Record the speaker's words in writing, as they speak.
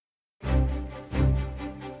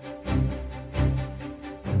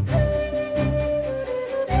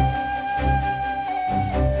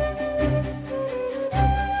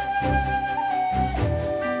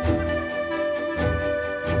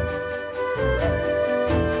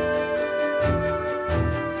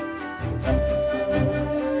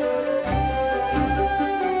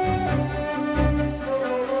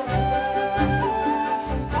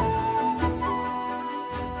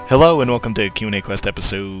Hello and welcome to Q&A Quest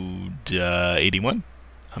episode 81.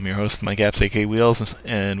 I'm your host, Mike Apps, aka Wheels,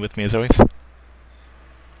 and with me as always...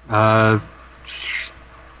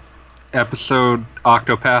 Episode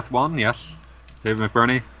Octopath 1, yes. David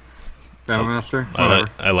McBurney, Family Master, whatever.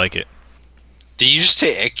 I like it. Did you just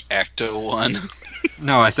say Ecto 1?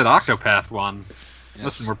 No, I said Octopath 1. Yes.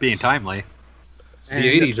 Listen, we're being timely. And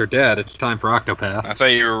The 80s are dead, it's time for Octopath. I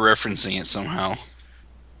thought you were referencing it somehow.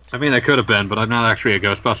 I mean, I could have been, but I'm not actually a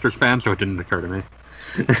Ghostbusters fan, so it didn't occur to me.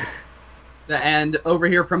 And over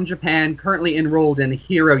here from Japan, currently enrolled in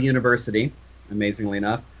Hero University, amazingly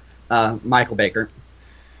enough, Michael Baker.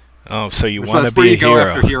 Oh, so you So want to that's where be a you go hero.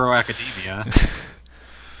 after Hero Academia.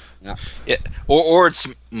 Yeah, or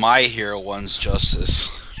it's My Hero One's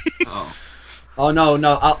Justice. Oh. Oh, no,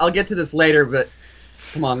 I'll get to this later, but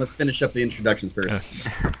come on, let's finish up the introductions first.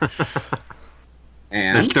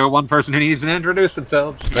 There's And still one person who needs to introduce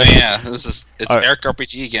themselves. Yeah, it's Alright. Eric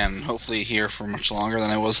RPG again. Hopefully here for much longer than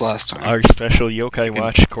I was last time. Our special Yokai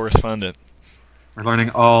Watch correspondent. We're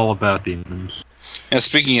learning all about demons. Yeah,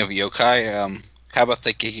 speaking of yokai, how about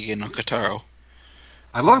the Gegege no Kitaro?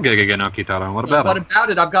 I love Gegege no Kitaro. What about what him? about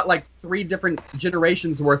it? I've got like 3 different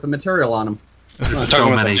generations worth of material on them. I'm So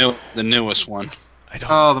talking about many. the newest one. I don't.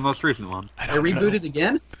 Oh, the most recent one. I They don't rebooted know.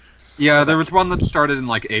 again? Yeah, there was one that started in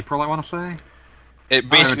like April, I want to say. It I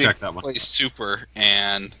basically haven't checked that one. plays Super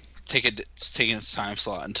and it's taking its time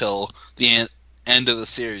slot until the end of the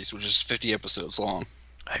series, which is 50 episodes long.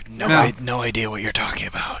 I have Yeah. no idea what you're talking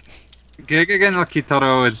about. Gegege no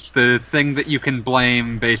Kitaro is the thing that you can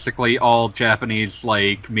blame basically all Japanese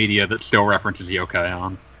like media that still references yokai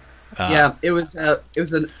on. Yeah, it was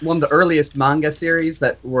one of the earliest manga series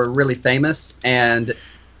that were really famous, and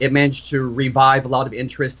it managed to revive a lot of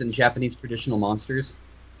interest in Japanese traditional monsters.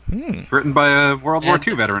 It's written by a World War And-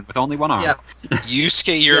 II veteran with only one arm. Yeah.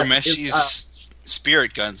 Yusuke Yeah, Urameshi's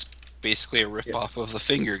Spirit Gun's basically a ripoff of the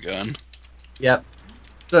finger gun. Yep.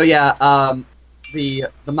 So yeah, the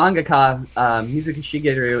mangaka Mizuki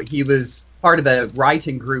Shigeru, he was part of a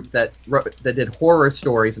writing group that did horror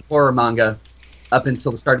stories and horror manga up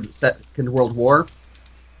until the start of the Second World War,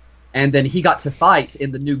 and then he got to fight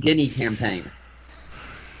in the New Guinea campaign,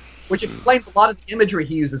 which explains a lot of the imagery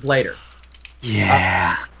he uses later.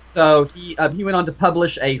 Yeah. So he went on to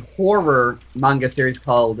publish a horror manga series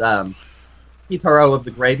called Hitaro of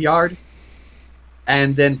the Graveyard,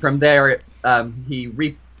 and then from there he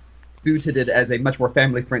rebooted it as a much more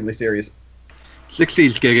family-friendly series.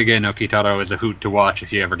 60s Gegege no Kitaro is a hoot to watch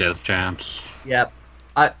if you ever get a chance. Yep.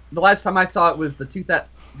 The last time I saw it was was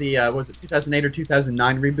it 2008 or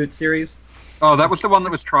 2009 reboot series. Oh, that was the one that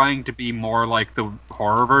was trying to be more like the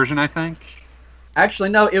horror version, I think. Actually,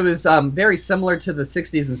 no, it was very similar to the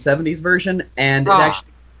 60s and 70s version, and Ah.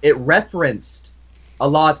 it referenced a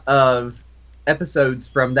lot of episodes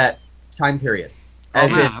from that time period. Oh,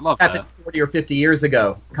 As man, it I love happened that. 40 or 50 years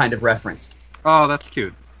ago, kind of referenced. Oh, that's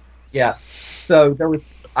cute. Yeah. So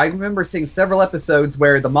I remember seeing several episodes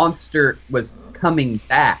where the monster was coming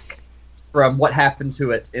back from what happened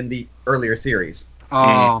to it in the earlier series.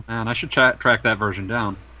 Oh, man, I should track that version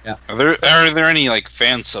down. Are there any like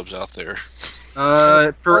fan subs out there?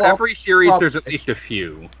 For Well, every series, well- there's at least a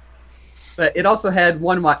few. But it also had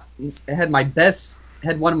one of my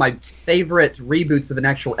favorite reboots of an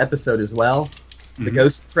actual episode as well, the Mhm.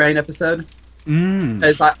 Ghost Train episode. Mm.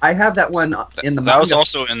 Because I have that one in the That was manga.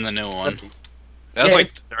 also in the new one. That was Yeah,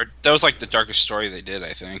 like that was like the darkest story they did,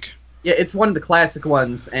 I think. Yeah, it's one of the classic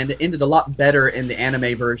ones, and it ended a lot better in the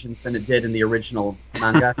anime versions than it did in the original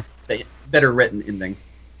manga. Better written ending.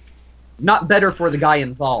 Not better for the guy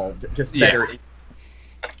involved, just better.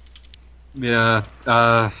 Yeah,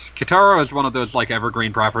 Kitaro is one of those like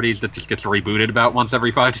evergreen properties that just gets rebooted about once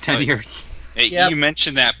every 5 to 10 Right. years. Hey, Yep. You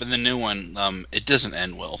mentioned that, but the new one, it doesn't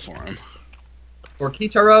end well for him. For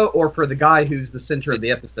Kitaro or for the guy who's the center of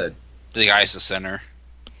the episode. The guy's the center.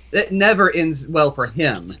 It never ends well for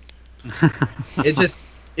him.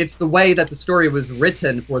 It's the way that the story was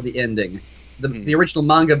written for the ending. The original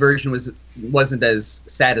manga version wasn't as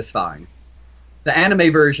satisfying. The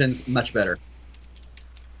anime version's much better.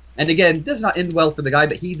 And again, it does not end well for the guy,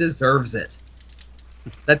 but he deserves it.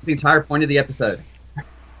 That's the entire point of the episode.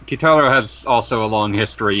 Kitaro has also a long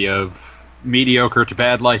history of mediocre to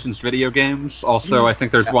bad licensed video games. Also, I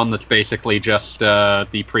think there's one that's basically just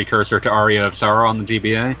the precursor to Aria of Sorrow on the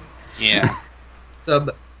GBA. Yeah. So,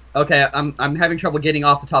 okay, I'm having trouble getting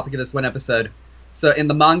off the topic of this one episode. So in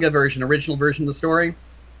the manga version, original version of the story,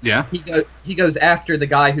 Yeah. he goes after the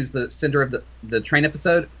guy who's the center of the train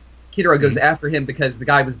episode. Kitaro goes after him because the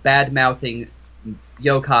guy was bad-mouthing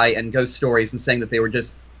yokai and ghost stories and saying that they were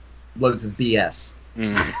just loads of BS.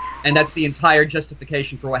 And that's the entire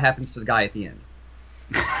justification for what happens to the guy at the end.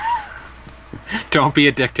 Don't be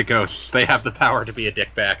a dick to ghosts. They have the power to be a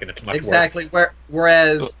dick back, and it's much Exactly.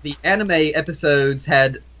 Whereas the anime episodes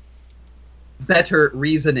had better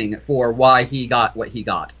reasoning for why he got what he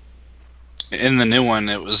got. In the new one,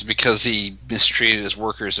 it was because he mistreated his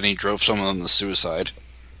workers and he drove some of them to suicide.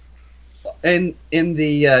 And in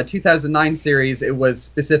the 2009 series, it was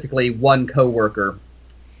specifically one coworker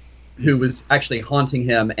who was actually haunting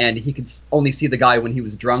him, and he could only see the guy when he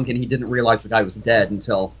was drunk, and he didn't realize the guy was dead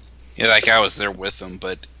until... Yeah, that guy was there with him,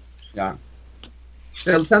 but... Yeah.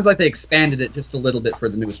 So it sounds like they expanded it just a little bit for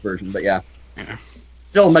the newest version, but yeah.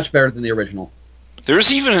 Still much better than the original. There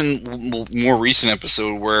was even a more recent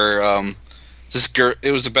episode where this girl.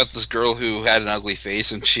 It was about this girl who had an ugly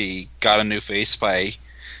face, and she got a new face by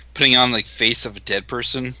putting on the face of a dead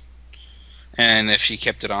person. And if she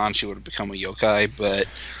kept it on, she would have become a yokai. But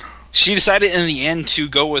she decided in the end to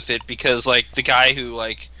go with it because, like, the guy who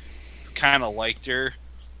kind of liked her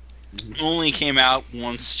only came out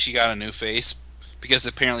once she got a new face, because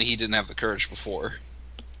apparently he didn't have the courage before,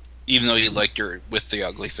 even though he liked her with the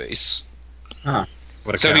ugly face. Huh.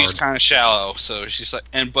 So he's kind of shallow. So she's like,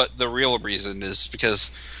 but the real reason is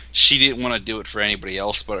because she didn't want to do it for anybody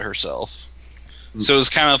else but herself. So it's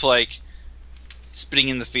kind of like spitting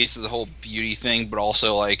in the face of the whole beauty thing, but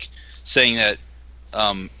also like saying that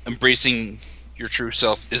embracing your true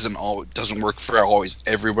self doesn't work for always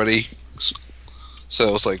everybody.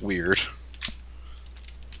 So it's like weird.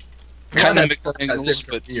 Kind of but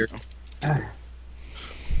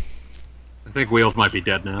I think Wheels might be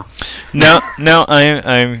dead now. No,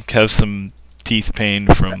 I have some teeth pain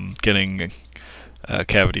from getting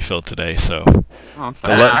cavity filled today, so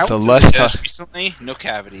the less talk recently, no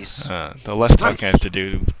cavities. The less talking I have to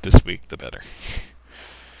do this week, the better.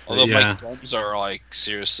 Although my gums are like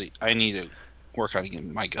seriously, I need to work on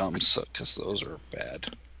getting my gums because those are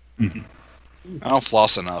bad. Mm-hmm. I don't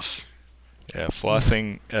floss enough. Yeah,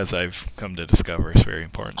 flossing, as I've come to discover, is very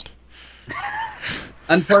important.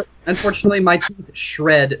 Unfortunately, my teeth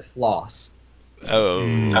shred floss.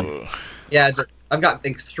 Oh. Yeah, I've got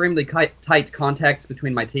extremely tight contacts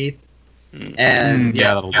between my teeth, and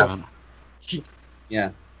that'll do it.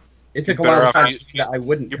 Yeah, it took a while to find that I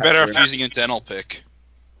wouldn't. You're better off using a dental pick.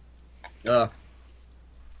 But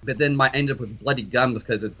then I end up with bloody gums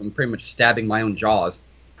because I'm pretty much stabbing my own jaws.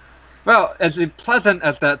 Well, as pleasant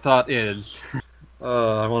as that thought is,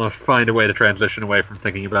 I want to find a way to transition away from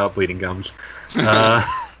thinking about bleeding gums.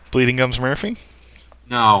 Bleeding Gums Murphy?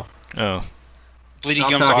 No. Oh. Bleeding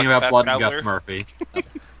I'm Gums talking about Blood and Traveler? Guts Murphy.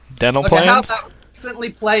 Dental Okay, plan? how about recently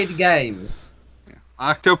played games?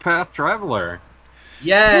 Octopath Traveler.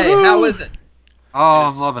 Yay! Woo-hoo! How is it? Oh,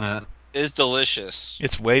 I'm loving it. It's delicious.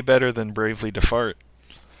 It's way better than Bravely Default.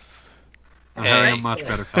 I'm having a much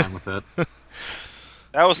better time with it.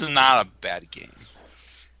 That was not a bad game.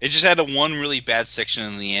 It just had one really bad section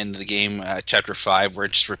in the end of the game, Chapter 5, where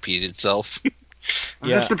it just repeated itself.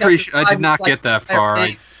 Yeah. I did not get that far.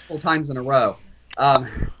 Multiple times in a row.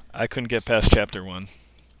 I couldn't get past Chapter 1.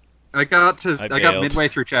 I got bailed. midway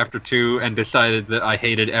through Chapter 2 and decided that I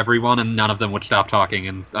hated everyone and none of them would stop talking,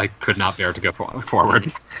 and I could not bear to go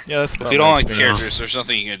forward. Yeah, that's If you don't like characters, there's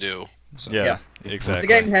nothing you can do. So. Yeah, exactly. The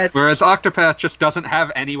game had Whereas Octopath just doesn't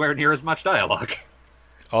have anywhere near as much dialogue.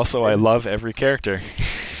 Also, I love every character.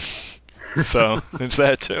 So, there's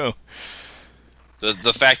that too.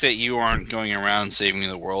 The fact that you aren't going around saving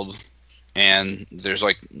the world, and there's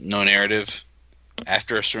like no narrative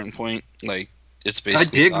after a certain point, like it's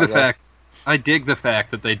basically. I dig the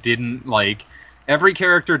fact that they didn't every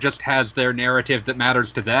character just has their narrative that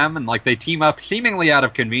matters to them, and they team up seemingly out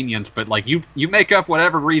of convenience, but you make up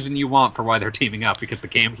whatever reason you want for why they're teaming up because the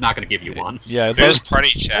game's not going to give you one. Yeah, there's party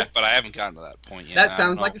chat, but I haven't gotten to that point yet. that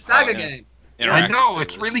sounds like a Saga game. I know,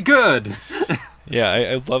 it's really good. Yeah,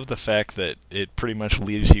 I love the fact that it pretty much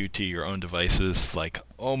leaves you to your own devices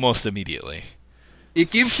almost immediately. It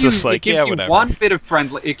gives Just you whatever. one bit of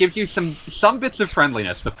it gives you some bits of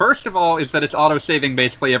friendliness. The first of all is that it's auto-saving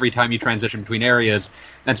basically every time you transition between areas,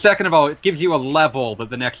 and second of all, it gives you a level that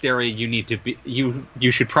the next area you need to be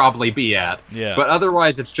you should probably be at. Yeah. But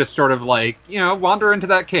otherwise, it's just sort of wander into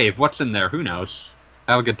that cave. What's in there? Who knows?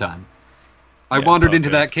 Have a good time. I wandered into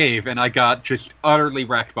that cave and I got just utterly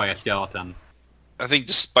wrecked by a skeleton. I think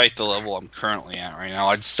despite the level I'm currently at right now,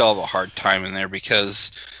 I'd still have a hard time in there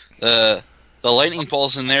because the lightning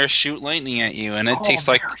balls in there shoot lightning at you, and it takes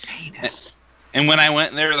and when I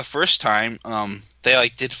went there the first time, they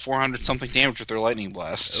did 400 something damage with their lightning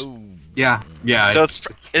blasts. Oh. Yeah. So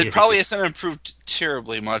it probably hasn't improved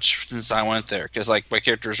terribly much since I went there because my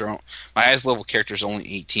highest level character is only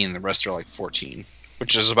 18, the rest are 14.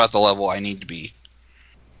 which is about the level I need to be.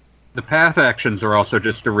 The path actions are also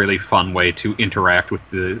just a really fun way to interact with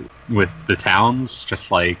the towns. Just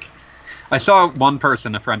like, I saw one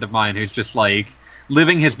person, a friend of mine, who's just like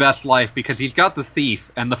living his best life because he's got the thief,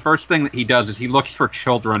 and the first thing that he does is he looks for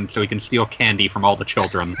children so he can steal candy from all the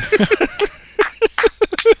children.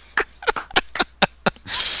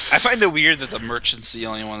 I find it weird that the merchant's the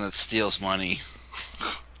only one that steals money.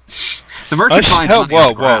 The merchant finds money on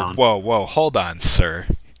the ground. Whoa, hold on, sir.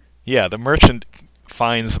 Yeah, the merchant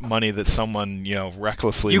finds money that someone,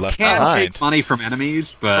 recklessly left behind. You can take money from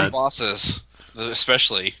enemies, but... From bosses,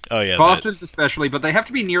 especially. Oh, yeah. Bosses especially, but they have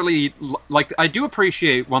to be nearly... Like, I do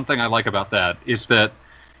appreciate one thing I like about that, is that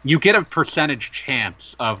you get a percentage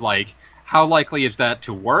chance of, like, how likely is that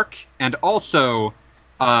to work, and also...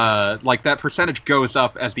 like, that percentage goes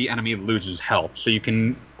up as the enemy loses health, so you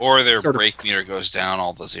can... Or their break meter goes down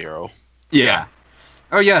all to 0. Yeah.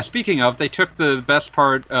 Oh yeah, speaking of, they took the best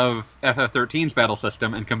part of FF13's battle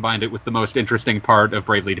system and combined it with the most interesting part of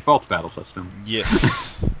Bravely Default's battle system.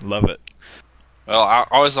 Yes. Love it. Well,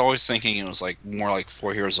 I was always thinking it was like more like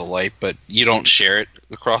 4 Heroes of Light, but you don't share it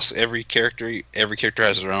across every character. Every character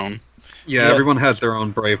has their own. Yeah, everyone has their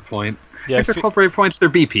own brave point. Yeah, if they're called brave points, they're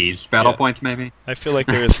BPs. Battle Yeah. points, maybe. I feel like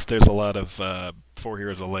there's a lot of 4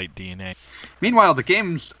 Heroes of Light DNA. Meanwhile, the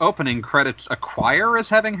game's opening credits Acquire as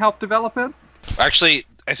having helped develop it. Actually,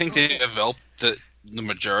 I think they developed the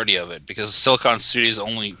majority of it because Silicon Studios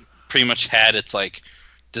only pretty much had its like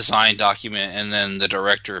design document, and then the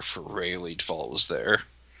director for Bravely Default was there.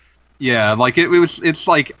 Yeah, like it's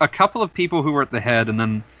like a couple of people who were at the head, and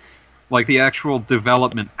then like the actual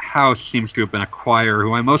development house seems to have been Acquire,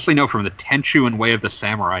 who I mostly know from the Tenchu and Way of the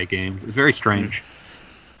Samurai games. It's very strange.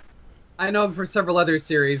 I know him for several other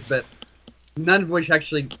series, but none of which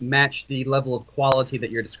actually match the level of quality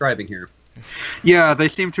that you're describing here. Yeah, they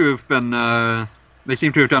seem to have been. They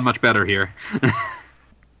seem to have done much better here.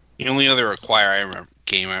 The only other Acquire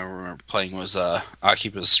game I remember playing was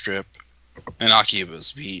Akiba's Strip and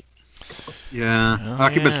Akiba's Beat. Yeah, Oh,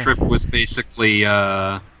 Akiba's yeah. Strip was basically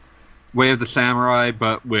Way of the Samurai,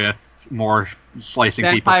 but with more slicing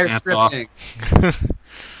Vampire people's hands off. stripping.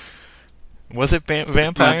 Was it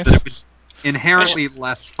vampires? But it was inherently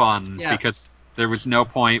less fun Yeah. because there was no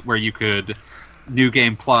point where you could New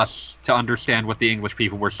Game Plus to understand what the English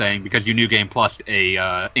people were saying because you New Game Plus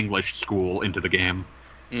a English school into the game.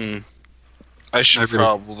 I should I really-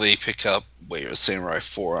 probably pick up Way of Samurai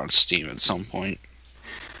 4 on Steam at some point.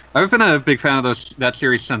 I've been a big fan of that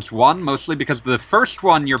series since 1, mostly because the first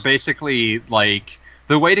one, you're basically, like...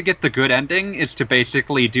 The way to get the good ending is to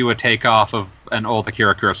basically do a takeoff of an old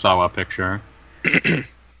Akira Kurosawa picture.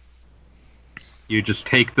 You just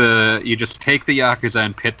take the Yakuza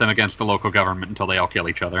and pit them against the local government until they all kill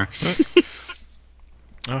each other.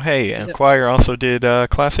 Oh, hey, Acquire also did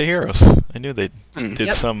Class of Heroes. I knew they did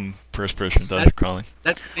Yep. some first-person dungeon crawling.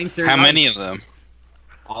 That's the main series. How many of them?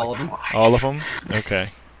 All of them. All of them? Okay.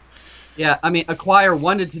 Yeah, I mean, Acquire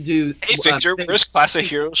wanted to do... Hey, Victor, where's Class of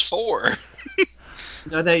Heroes 4?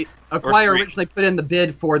 No, Acquire three. originally put in the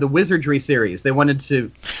bid for the Wizardry series. They wanted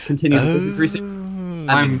to continue the Wizardry series.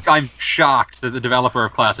 I'm shocked that the developer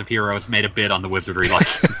of Class of Heroes made a bid on the Wizardry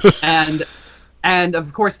license. And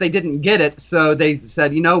of course they didn't get it, so they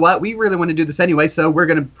said, you know what, we really want to do this anyway, so we're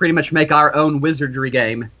going to pretty much make our own Wizardry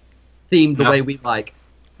game, themed the Yep. way we like.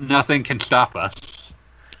 Nothing can stop us.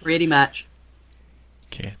 Pretty much.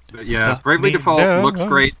 Can't But yeah, stop Bravely me Default now. looks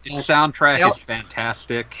great. Its soundtrack Yep. is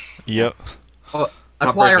fantastic. Yep.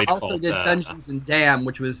 Acquire Bravely also Default, did Dungeons and Dam,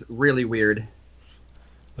 which was really weird.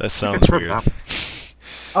 That sounds weird.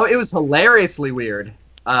 Oh, it was hilariously weird.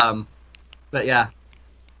 But yeah,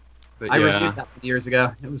 But I yeah, reviewed that years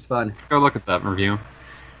ago. It was fun. go look at that review.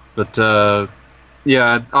 But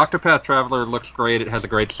yeah, Octopath Traveler looks great. It has a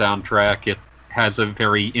great soundtrack. It has a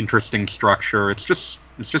very interesting structure. It's just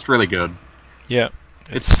really good. Yeah.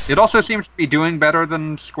 It also seems to be doing better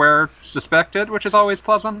than Square suspected, which is always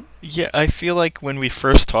pleasant. Yeah, I feel like when we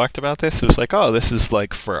first talked about this, it was like, oh, this is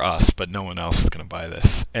like for us, but no one else is going to buy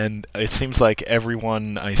this. And it seems like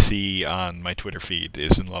everyone I see on my Twitter feed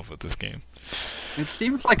is in love with this game. It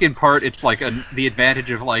seems like in part it's like the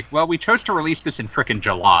advantage of like, well, we chose to release this in frickin'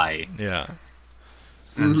 July. Yeah.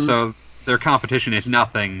 And Mhm. so their competition is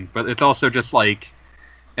nothing, but it's also just like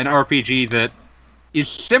an RPG that is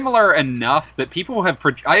similar enough that people have...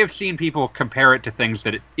 I have seen people compare it to things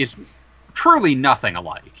that it is truly nothing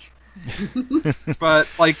alike. But,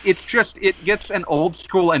 like, it's just... It gets an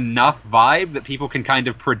old-school enough vibe that people can kind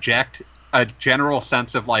of project a general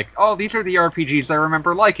sense of, like, oh, these are the RPGs I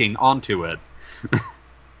remember liking onto it.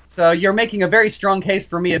 So you're making a very strong case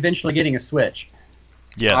for me eventually getting a Switch.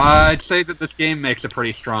 Yes. I'd say that this game makes a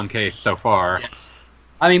pretty strong case so far. Yes.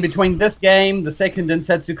 I mean, between this game, the Seiken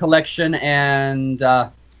Densetsu collection, and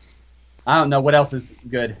I don't know what else is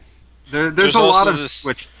good. There's a lot of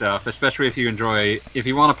Switch stuff, especially if you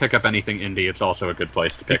want to pick up anything indie, it's also a good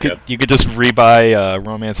place to pick it. You could just rebuy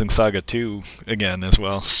Romancing Saga 2 again as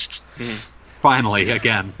well. Finally,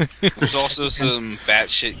 again. There's also some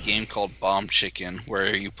batshit game called Bomb Chicken,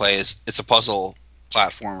 where you play it's a puzzle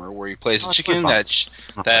platformer where you play as a chicken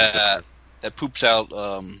that poops out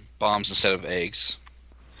bombs instead of eggs.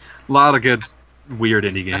 A lot of good, weird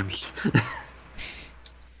indie games.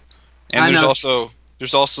 And there's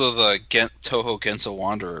also the Toho Genso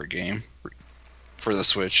Wanderer game for the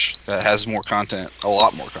Switch that has more content, a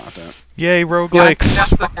lot more content. Yay, Yeah, roguelikes! I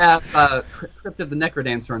also have Crypt of the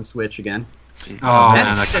Necrodancer on Switch again. Oh,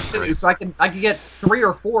 man, That's that's too, great. so I can get 3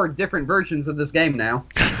 or 4 different versions of this game now.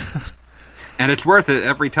 And it's worth it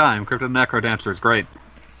every time. Crypt of the Necrodancer is great.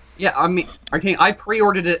 Yeah, I mean, I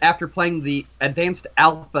pre-ordered it after playing the advanced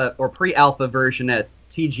alpha or pre-alpha version at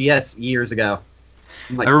TGS years ago.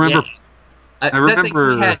 I'm like, I remember. yeah. I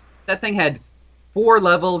remember. That thing had 4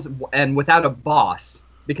 levels and without a boss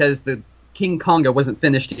because the King Konga wasn't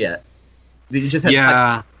finished yet. You just had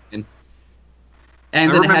Yeah. and I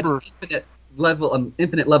then remember- it had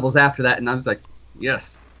infinite levels after that, and I was like,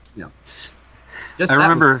 yes, Just I that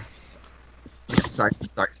remember. Sorry.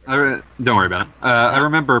 Don't worry about it. I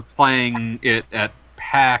remember playing it at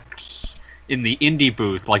PAX in the indie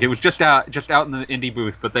booth. Like it was just out in the indie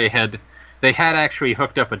booth, but they had actually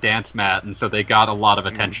hooked up a dance mat, and so they got a lot of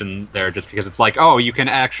attention there just because it's like, oh, you can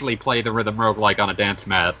actually play the rhythm roguelike on a dance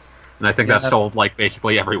mat. And I think that sold like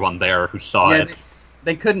basically everyone there who saw it.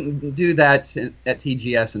 They couldn't do that at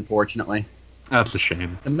TGS, unfortunately. That's a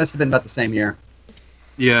shame. It must have been about the same year.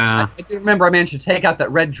 Yeah. I do remember I managed to take out that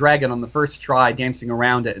red dragon on the first try, dancing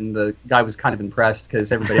around it, and the guy was kind of impressed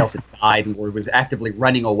because everybody else had died and was actively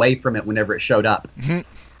running away from it whenever it showed up.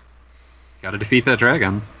 Got to defeat that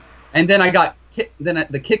dragon. And then I got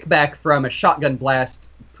the kickback from a shotgun blast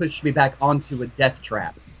pushed me back onto a death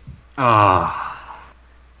trap.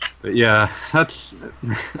 But yeah, that's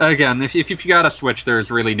again. If you got a Switch,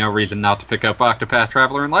 there's really no reason not to pick up Octopath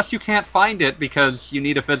Traveler unless you can't find it because you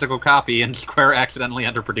need a physical copy and Square accidentally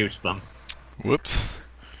underproduced them. Whoops.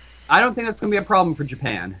 I don't think that's going to be a problem for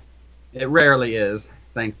Japan. It rarely is,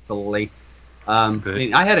 thankfully. I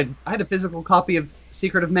mean, I had a physical copy of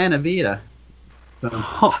Secret of Mana Vita. So,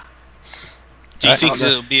 Do you think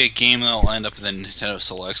it'll be a game that'll end up in the Nintendo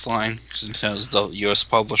Selects line? Because Nintendo's the U.S.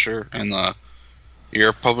 publisher and the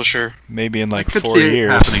Europe publisher. Maybe in like I could 4 see it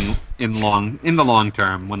years. happening in the long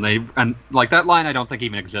term when they like that line. I don't think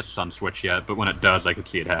even exists on Switch yet, but when it does, I could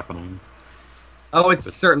see it happening. oh,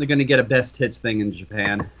 it's certainly going to get a best hits thing in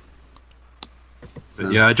Japan.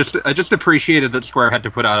 But yeah, I just appreciated that Square had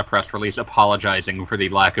to put out a press release apologizing for the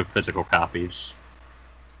lack of physical copies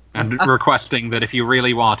and requesting that if you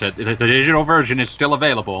really want it, the digital version is still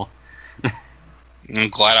available. I'm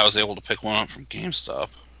glad I was able to pick one up from GameStop.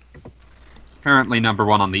 Currently number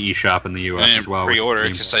 1 on the eShop in the US I as didn't well. pre-order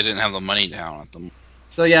it because I didn't have the money down at them.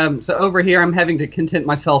 So yeah, so over here I'm having to content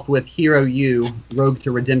myself with Hero U, Rogue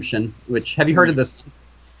to Redemption, which, have you heard of this?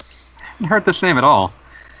 I haven't heard this name at all.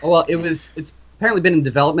 Oh, well, it's apparently been in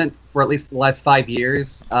development for at least the last 5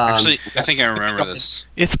 years. Actually, I think I remember this.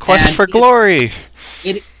 It's Quest And for it's- Glory.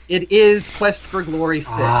 It is Quest for Glory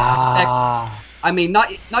 6. Ah. I mean, not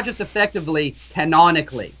just effectively,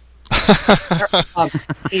 canonically.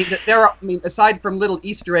 There are, aside from little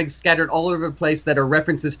Easter eggs scattered all over the place that are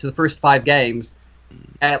references to the first 5 games,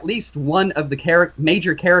 at least one of the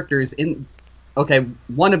major characters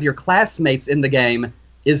one of your classmates in the game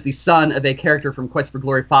is the son of a character from Quest for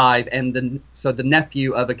Glory 5, and the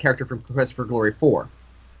nephew of a character from Quest for Glory 4.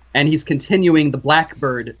 And he's continuing the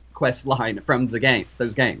Blackbird quest line from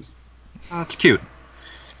those games. That's cute.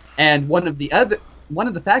 And one of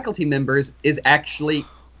the faculty members is actually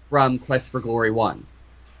from Quest for Glory 1.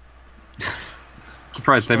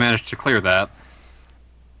 Surprised they managed to clear that.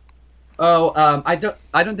 Oh, I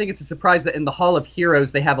don't think it's a surprise that in the Hall of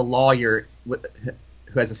Heroes they have a lawyer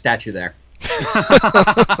who has a statue there.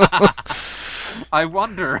 I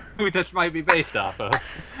wonder who this might be based off of.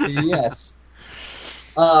 Yes.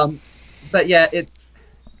 But yeah, it's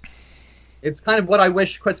kind of what I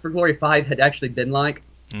wish Quest for Glory 5 had actually been like.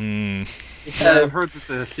 Yeah, Because, I've heard that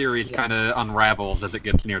the series kind of unravels as it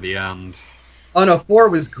gets near the end. oh no, 4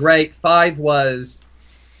 was great. 5 was,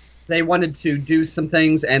 they wanted to do some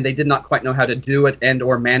things and they did not quite know how to do it, and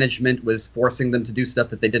or management was forcing them to do stuff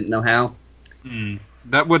that they didn't know how.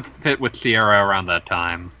 That would fit with Sierra around that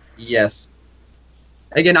time. Yes.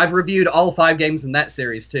 Again, I've reviewed all 5 games in that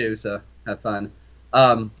series too, so have fun.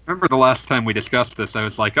 Remember the last time we discussed this, I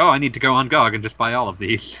was like, oh, I need to go on GOG and just buy all of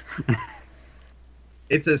these.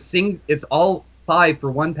 It's all 5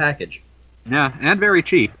 for one package. Yeah, and very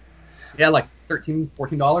cheap. Yeah, like $13,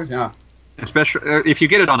 $14. Yeah. Especially if you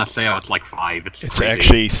get it on a sale, it's like $5. It's crazy.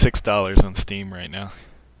 actually $6 on Steam right now.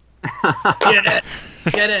 Get it.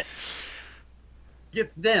 Get it.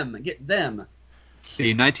 Get them. Get them.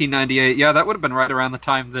 See, 1998. Yeah, that would have been right around the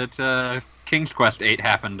time that King's Quest VIII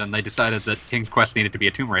happened, and they decided that King's Quest needed to be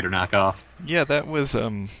a Tomb Raider knockoff. Yeah, that was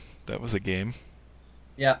a game.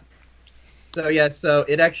 Yeah. So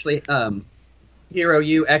it actually Hero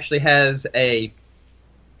U actually has a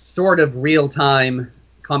sort of real-time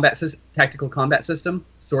tactical combat system,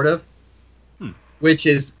 sort of, which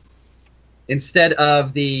is instead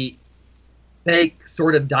of the fake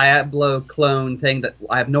sort of Diablo clone thing that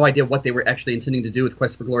I have no idea what they were actually intending to do with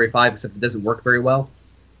Quest for Glory 5, except it doesn't work very well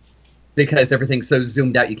because everything's so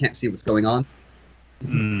zoomed out you can't see what's going on.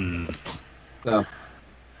 So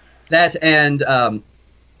that, and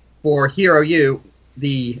for Hero U,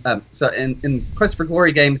 so in Quest for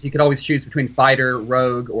Glory games, you could always choose between fighter,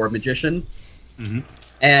 rogue, or magician. Mm-hmm.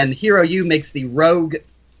 And Hero U makes the rogue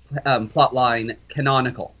plotline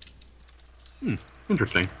canonical.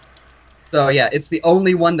 Interesting. So yeah, it's the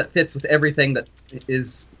only one that fits with everything that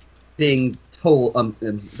is being told,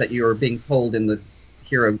 that you are being told in the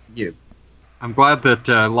Hero U. I'm glad that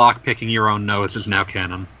lock picking your own nose is now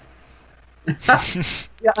canon.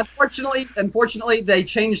 Yeah, unfortunately, they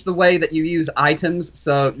changed the way that you use items,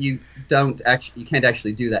 so you can't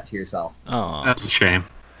actually do that to yourself. Oh, That's a shame.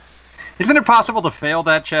 Isn't it possible to fail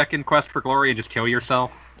that check in Quest for Glory and just kill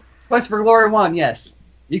yourself? Quest for Glory 1, yes.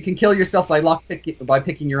 You can kill yourself by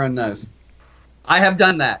picking your own nose. I have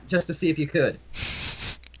done that, just to see if you could.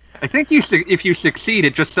 I think if you succeed,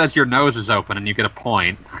 it just says your nose is open and you get a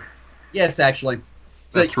point. Yes, actually.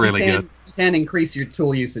 So That's really good. You can increase your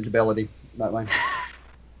tool usage ability that way.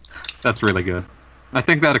 That's really good. I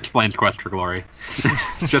think that explains Quest for Glory.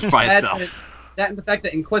 Just by itself. That and the fact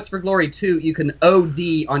that in Quest for Glory 2, you can OD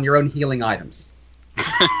on your own healing items.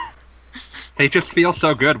 They just feel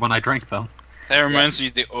so good when I drink them. That reminds me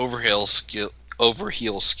of the overheal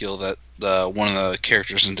skill that one of the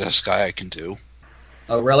characters in Jeskai can do.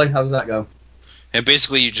 Oh, really? How does that go? And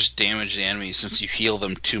basically, you just damage the enemy since you heal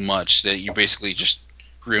them too much. That you basically just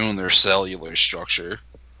ruin their cellular structure.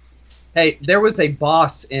 Hey, there was a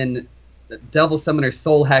boss in Devil Summoner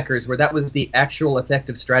Soul Hackers where that was the actual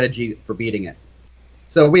effective strategy for beating it.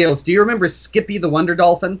 So, Wheels, do you remember Skippy the Wonder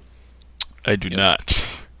Dolphin? I do not.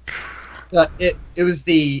 It was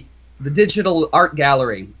the digital art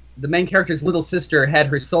gallery. The main character's little sister had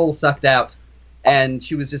her soul sucked out, and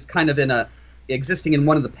she was just kind of existing in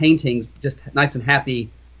one of the paintings, just nice and happy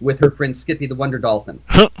with her friend Skippy the Wonder Dolphin.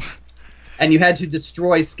 And you had to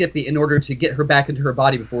destroy Skippy in order to get her back into her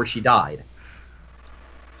body before she died.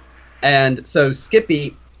 And so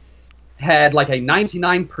Skippy had like a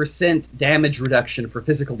 99% damage reduction for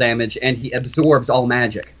physical damage, and he absorbs all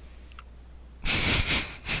magic.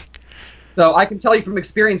 So I can tell you from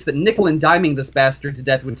experience that nickel and diming this bastard to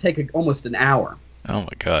death would take almost an hour. Oh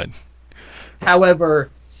my god. However,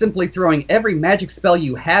 simply throwing every magic spell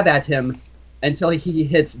you have at him until he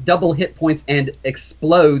hits double hit points and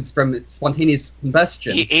explodes from spontaneous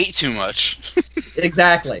combustion. He ate too much.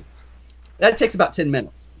 Exactly. That takes about 10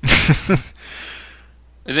 minutes. It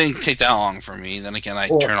didn't take that long for me. Then again, I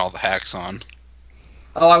turn all the hacks on.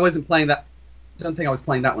 Oh, I wasn't playing that. I don't think I was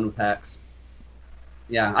playing that one with hacks.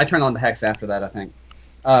 Yeah, I turned on the hacks after that, I think.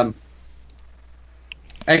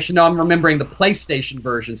 Actually, no, I'm remembering the PlayStation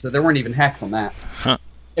version, so there weren't even hacks on that. Huh.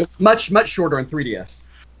 It was much, much shorter on 3DS.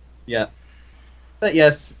 Yeah. But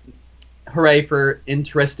yes, hooray for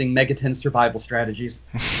interesting Megaten survival strategies.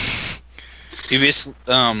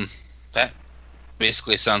 That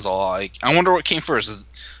basically sounds a lot like... I wonder what came first,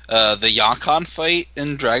 the Yakon fight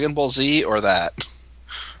in Dragon Ball Z, or that?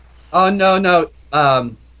 Oh, no.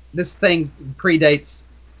 This thing predates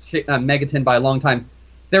Megaten by a long time.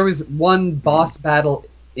 There was one boss battle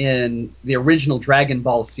in the original Dragon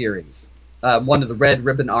Ball series, one of the Red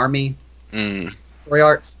Ribbon Army story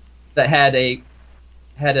arcs, that had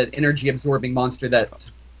an energy absorbing monster that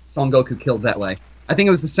Son Goku killed that way. I think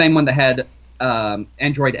it was the same one that had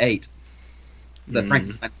Android 8, the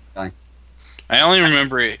Frankenstein guy. I only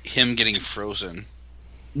remember him getting frozen.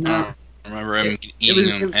 No, I remember him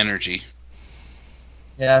eating energy.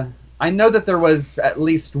 Yeah, I know that there was at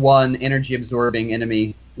least one energy-absorbing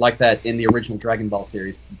enemy like that in the original Dragon Ball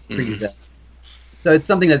series, pre-Z. So it's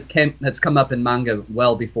something that's come up in manga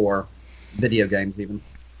well before video games, even.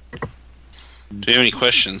 Do you have any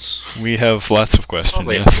questions? We have lots of questions,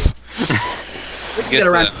 Probably. yes. Let's get get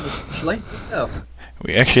around to to it, actually. Let's go.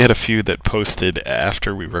 We actually had a few that posted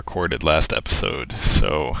after we recorded last episode,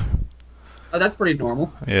 so Oh, that's pretty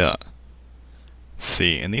normal. yeah. Let's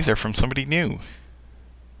see, and these are from somebody new.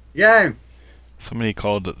 Yay! Somebody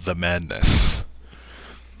called The Madness.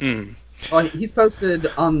 Hmm. Well, he's posted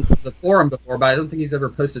on the forum before, but I don't think he's ever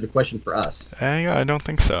posted a question for us. Yeah, I don't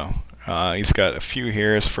think so. He's got a few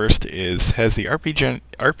here. His first is, has the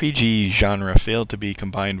RPG genre failed to be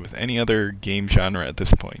combined with any other game genre at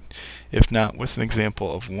this point? If not, what's an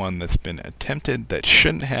example of one that's been attempted that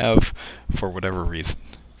shouldn't have for whatever reason?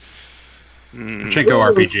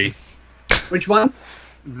 Pachinko RPG. Which one?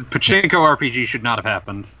 The Pachinko RPG should not have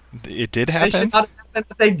happened. It did They happen? should not have happened,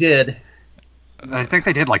 but they did. I think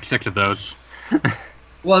they did like 6 of those.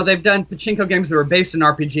 Well, they've done pachinko games that were based on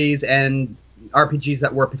RPGs and RPGs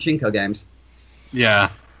that were pachinko games. Yeah,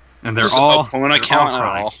 and they're Does all opponent they're count all at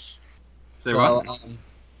crying. all? Say what?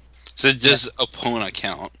 So, So does opponent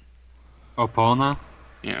count? Opona?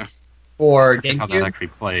 Yeah. for How that GameCube, actually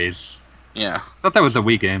plays. Yeah. I thought that was a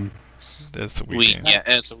Wii game. That's a Wii. weird game. Yeah,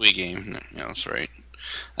 it's a Wii game. Yeah, that's right.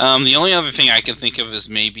 The only other thing I can think of is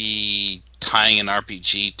maybe tying an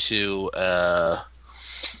RPG to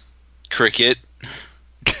cricket.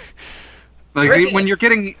 Like Cricket. when you're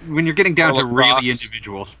getting down Or to really lacrosse.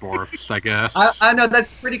 individual sports, I guess. I know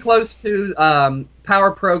that's pretty close to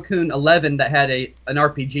Power Pro Kun 11 that had an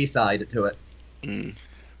RPG side to it. Mm.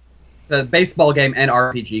 The baseball game and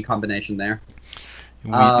RPG combination there.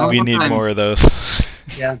 We need I'm- more of those.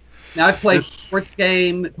 Yeah. Now I've played This- sports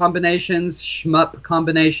game combinations, shmup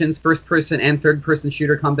combinations, first person and third person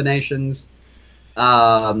shooter combinations.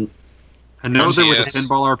 I know there was a Yes.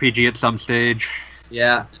 pinball RPG at some stage.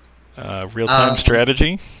 Yeah, Real-time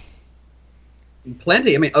strategy?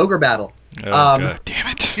 plenty. I mean, Ogre Battle. Oh, God. Damn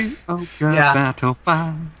it. Oh, Yeah. Battle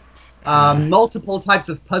Fight. Multiple types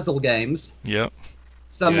of puzzle games. Yep.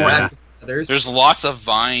 Some more Yeah. active than others. There's lots of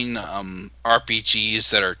Vine RPGs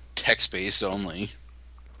that are text-based only.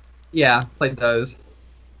 Yeah, played those.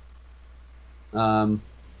 I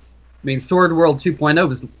mean, Sword World 2.0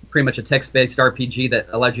 was pretty much a text-based RPG that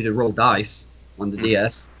allowed you to roll dice on the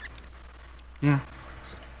DS. Yeah.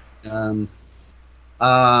 What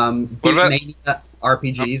What about- Beatmania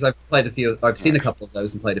RPGs? I've played a few. I've seen a couple of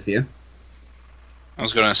those and played a few. I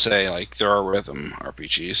was gonna say, like, there are rhythm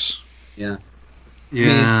RPGs. Yeah.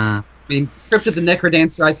 I mean, Crypt of the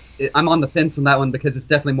Necrodancer, I'm on the fence on that one because it's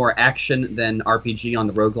definitely more action than RPG on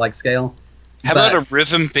the roguelike scale. How But- about a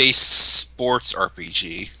rhythm-based sports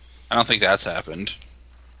RPG? I don't think that's happened.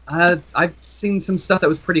 I've seen some stuff that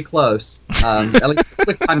was pretty close. At least a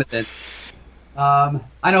quick time event.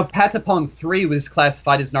 I know Patapon 3 was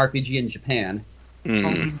classified as an RPG in Japan.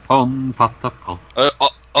 Hmm. Pom, patapom.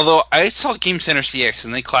 Although I saw Game Center CX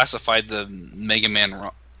and they classified the Mega Man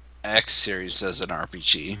X series as an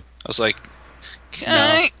RPG. I was like,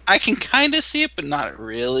 I can kind of see it, but not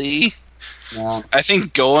really. No. I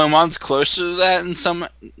think Goemon's closer to that in some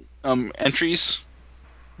entries.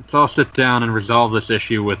 Let's all sit down and resolve this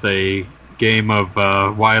issue with a game of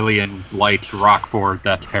Wily and Light's Rockboard.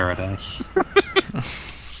 That's paradise.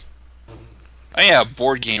 Oh yeah,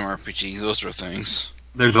 board game RPG. Those are things.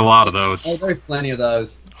 There's a lot of those. Oh, there's plenty of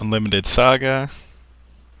those. Unlimited Saga.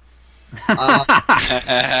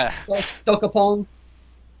 Dokapon,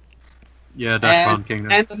 Yeah, Dutch Fun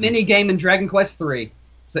Kingdom. and the mini game in Dragon Quest 3.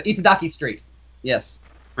 So Itadaki Street. Yes.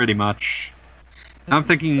 Pretty much. I'm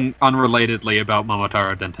thinking unrelatedly about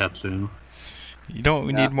Momotaro Dentetsu. You know what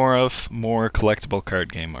we Yeah. need more of? More collectible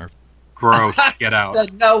card game. Gross. Get out.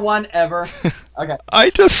 Said no one ever. Okay. I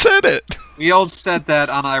just said it! We all said that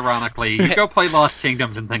unironically. You go play Lost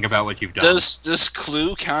Kingdoms and think about what you've done. Does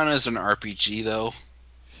Clue count as an RPG though?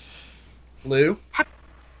 Blue.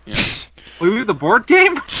 Yes. Clue, the board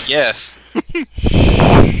game? Yes.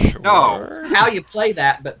 No. Sure. How you play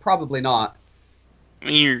that, but probably not. I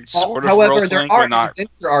mean, you're sort of However, role there playing, are but not.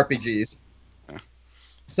 adventure RPGs. Yeah.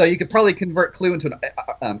 So you could probably convert Clue into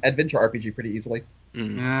an adventure RPG pretty easily.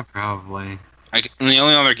 Mm. Yeah, probably. And the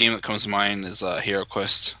only other game that comes to mind is Hero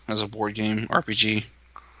Quest as a board game RPG.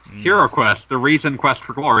 Hero Quest. The reason Quest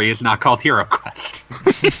for Glory is not called Hero Quest.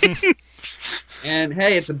 And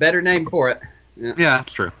hey, it's a better name for it. Yeah,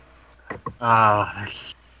 that's true.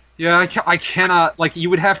 Yeah, I cannot, like, you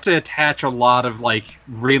would have to attach a lot of, like,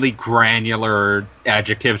 really granular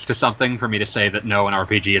adjectives to something for me to say that no, an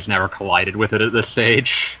RPG has never collided with it at this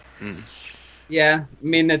stage. Yeah, I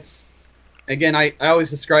mean, it's... Again, I always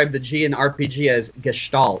describe the G in RPG as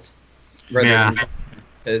gestalt. Yeah.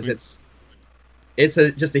 Because it's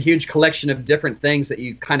just a huge collection of different things that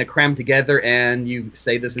you kind of cram together and you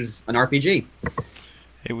say this is an RPG.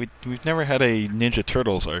 Hey, we've never had a Ninja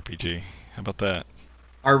Turtles RPG. How about that?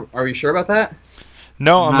 Are we sure about that?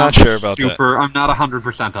 No, I'm not sure about that. I'm not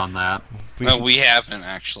 100% on that. No, we haven't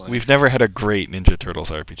actually. We've never had a great Ninja Turtles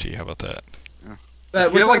RPG. How about that? But I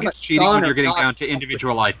we're feel like talking it's about cheating when genre, you're getting not- down to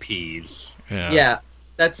individual IPs. Yeah,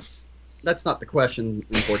 that's not the question,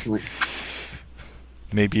 unfortunately.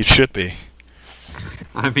 Maybe it should be.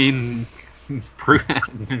 I mean,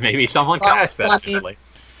 maybe someone can ask that. Well, Actually.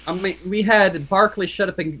 I mean, we had Barkley Shut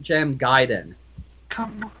Up and Jam Gaiden.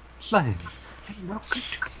 Come on, Slam.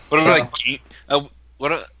 What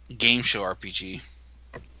about a game show RPG?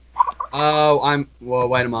 Oh, well,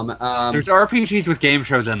 wait a moment. There's RPGs with game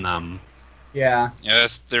shows in them. Yeah. Yeah,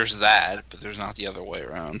 there's that, but there's not the other way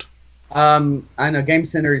around. I know Game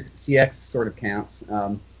Center CX sort of counts.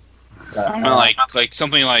 But, I mean, like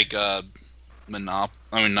something like not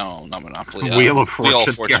Monopoly. Wheel of Wheel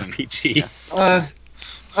Fortune, the RPG.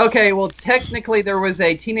 Okay, well, technically there was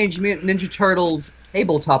a Teenage Mutant Ninja Turtles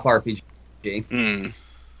tabletop RPG. Hmm.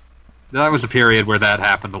 That was a period where that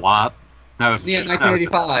happened a lot. That was, Yeah,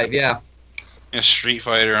 1985, yeah. And Street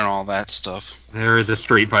Fighter and all that stuff. There is a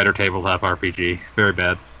Street Fighter tabletop RPG. Very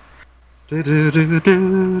bad.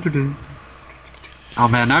 Oh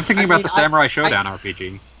man, now I'm thinking about the Samurai Showdown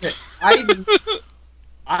RPG.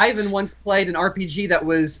 I even once played an RPG that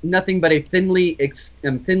was nothing but a thinly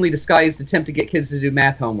disguised attempt to get kids to do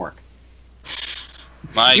math homework.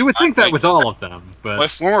 You would think that was all of them, My but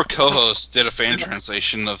former co-host did a fan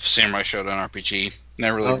translation of Samurai Showdown RPG.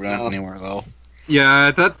 Never really went anywhere though.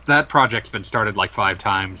 yeah, that project's been started like 5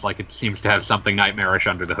 times. Like it seems to have something nightmarish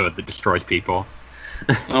under the hood that destroys people.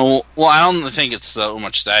 Well, I don't think it's so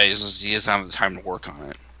much that he doesn't have the time to work on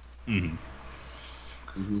it.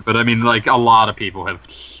 Mm-hmm. But I mean, like a lot of people have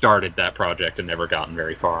started that project and never gotten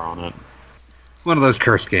very far on it. One of those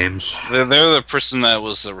cursed games. They're the person that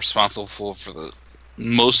was responsible for the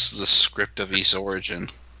most of the script of East Origin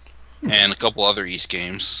and a couple other East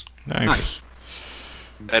games Nice.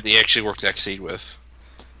 that he actually worked Xseed with.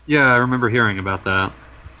 Yeah, I remember hearing about that.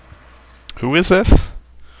 Who is this?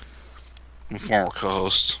 My former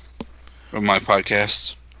co-host of my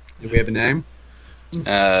podcast. Do we have a name?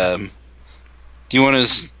 Do you want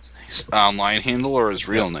his online handle or his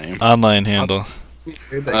real name? Online handle.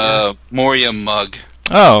 Moria Mug.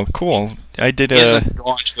 Oh, cool. I did He a doesn't go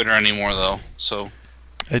on Twitter anymore though, so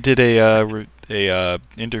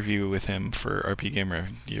interview with him for RP Gamer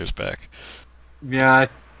years back. Yeah,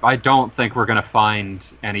 I don't think we're going to find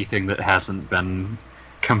anything that hasn't been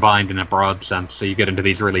combined in a broad sense. So you get into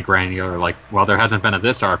these really granular, like, well, there hasn't been a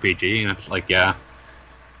this RPG, and it's like, yeah.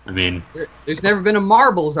 I mean, There's never been a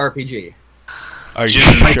Marbles RPG. Are you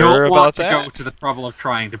I sure don't about want to that? go to the trouble of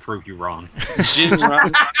trying to prove you wrong. Gin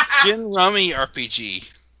Rummy RPG,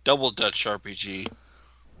 Double Dutch RPG.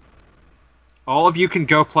 All of you can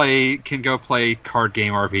go play card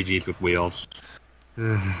game RPGs with wheels.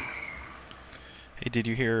 Hey, did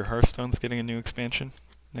you hear Hearthstone's getting a new expansion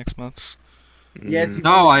next month? Yes.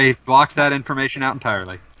 No, I blocked that information out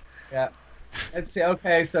entirely. Yeah. Let's see.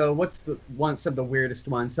 Okay, so what's some of the weirdest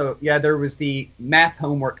ones? So yeah, there was the math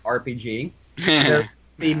homework RPG. There's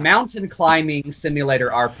the mountain climbing simulator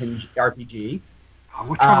RPG. Oh,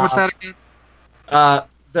 which one was that again?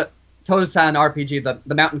 The Tosan RPG,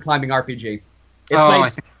 the mountain climbing RPG. It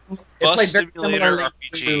Bus played very Simulator similarly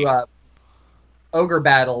RPG. to Ogre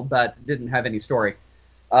Battle, but didn't have any story.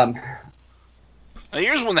 Now,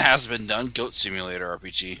 here's one that hasn't been done: Goat Simulator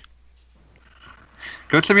RPG.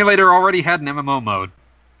 Goat Simulator already had an MMO mode.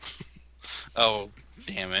 Oh,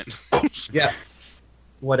 damn it! Yeah.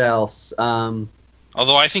 What else?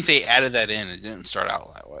 Although I think they added that in, it didn't start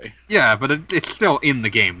out that way. Yeah, but it's still in the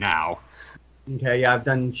game now. Okay, yeah, I've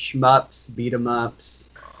done shmups, beat 'em ups,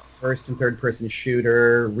 first and third person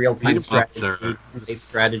shooter, real time Beat 'em ups strategy, based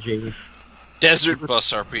strategy. Desert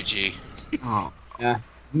Bus RPG. Oh,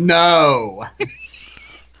 No.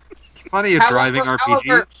 plenty of driving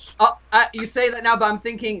RPGs. You say that now, but I'm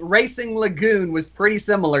thinking Racing Lagoon was pretty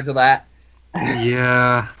similar to that.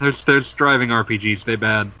 Yeah, there's driving RPGs. They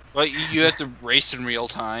bad. But you have to race in real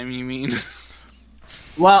time. You mean?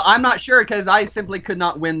 Well, I'm not sure because I simply could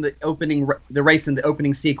not win the race in the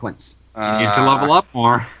opening sequence. You need to level up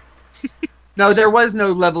more. No, there was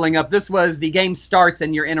no leveling up. This was the game starts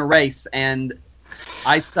and you're in a race, and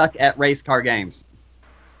I suck at race car games.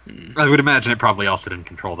 I would imagine it probably also didn't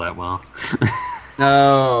control that well.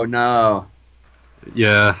 No.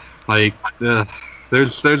 Yeah, like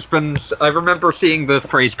there's been. I remember seeing the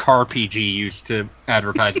phrase "car PG" used to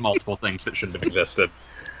advertise multiple things that shouldn't have existed.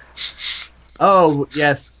 Oh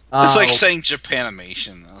yes. It's like saying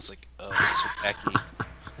Japanimation. I was like, oh, it's so tacky.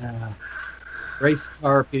 Race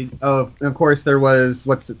car RPG. Oh, and of course there was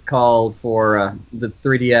what's it called for the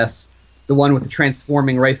 3DS, the one with the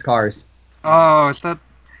transforming race cars. Oh, is that?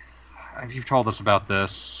 You've told us about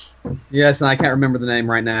this. Yes, and I can't remember the name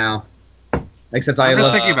right now. Except I I'm just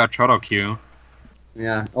love. thinking about Chorokyu.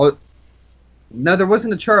 Yeah. Oh, no, there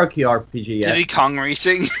wasn't a Cherokee RPG yet. Diddy Kong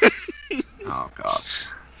Racing, Oh god.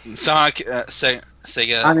 Sonic,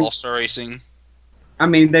 Sega I mean- All-Star Racing. I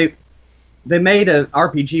mean, they made an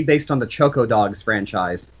RPG based on the Choco Dogs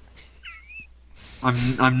franchise.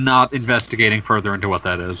 I'm not investigating further into what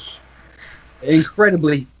that is.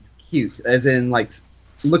 Incredibly cute, as in like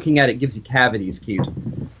looking at it gives you cavities. Cute.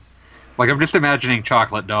 Like I'm just imagining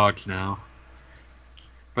chocolate dogs now.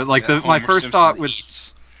 But like Yeah, my Homer first Simpson thought was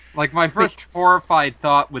eats. like my first horrified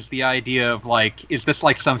thought was the idea of like, is this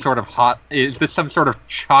some sort of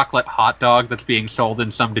chocolate hot dog that's being sold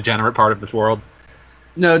in some degenerate part of this world?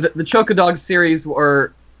 No, the Choco Dogs series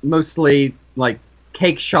were mostly like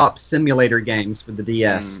cake shop simulator games for the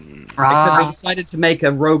DS. Except they decided to make a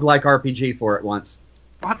roguelike RPG for it once.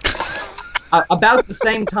 What? About the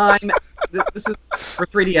same time, this is for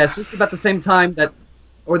 3DS. This is about the same time that,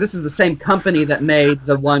 or this is the same company that made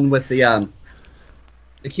the one with the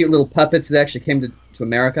cute little puppets that actually came to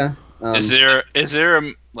America. Is there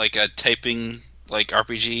like a typing like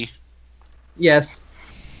RPG? Yes,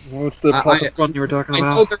 What's the puppet one you were talking I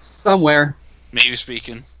know there's somewhere. Maybe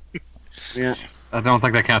speaking. Yeah. I don't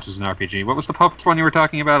think that counts as an RPG. What was the puppets one you were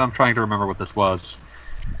talking about? I'm trying to remember what this was.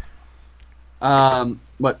 Mocha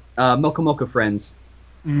Mocha Friends.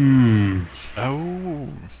 Oh.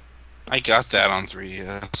 I got that on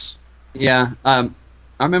 3DS. Yeah. I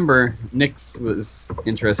remember Nix was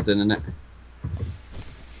interested in it.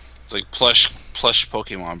 It's like plush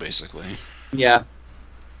Pokemon, basically. Yeah.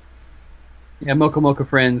 Yeah, Mocha Mocha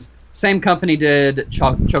Friends. Same company did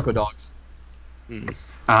Choco Dogs.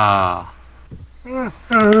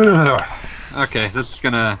 Okay, this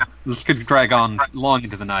could drag on long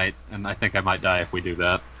into the night, and I think I might die if we do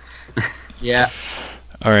that. Yeah.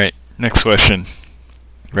 All right. Next question.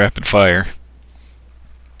 Rapid fire.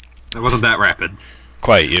 It wasn't that rapid.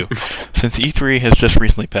 Quiet you. Since E3 has just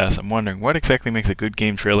recently passed, I'm wondering what exactly makes a good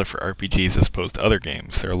game trailer for RPGs as opposed to other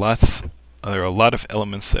games. There are a lot of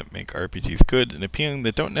elements that make RPGs good and appealing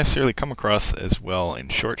that don't necessarily come across as well in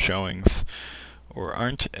short showings or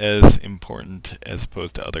aren't as important as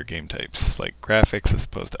opposed to other game types, like graphics as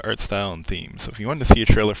opposed to art style and theme. So if you wanted to see a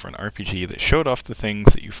trailer for an RPG that showed off the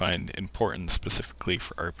things that you find important specifically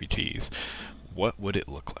for RPGs, what would it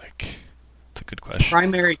look like? It's a good question.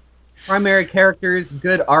 Primary characters,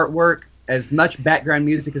 good artwork, as much background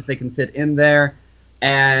music as they can fit in there,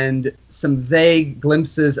 and some vague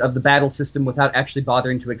glimpses of the battle system without actually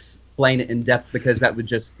bothering to explain it in depth, because that would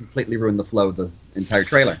just completely ruin the flow of the entire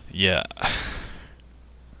trailer. Yeah.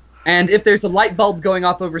 And if there's a light bulb going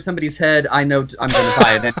off over somebody's head, I know I'm going to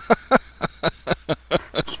buy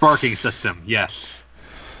it. Sparking system, yes.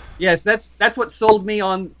 Yes, that's what sold me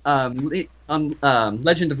on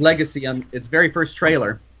Legend of Legacy on its very first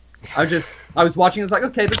trailer. I was watching. I was like,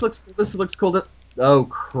 okay, this looks cool. Oh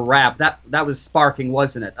crap, that was sparking,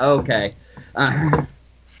 wasn't it? Okay,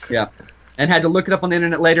 yeah, and had to look it up on the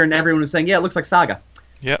internet later, and everyone was saying, yeah, it looks like Saga.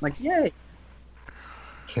 Yeah. Like, yay!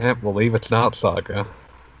 Can't believe it's not Saga.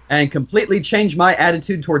 And completely changed my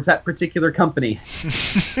attitude towards that particular company.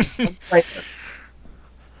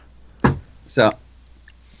 So,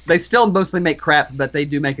 they still mostly make crap, but they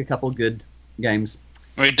do make a couple good games.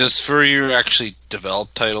 Wait, does Furrier actually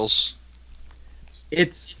develop titles?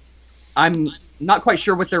 I'm not quite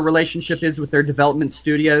sure what their relationship is with their development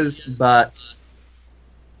studios, but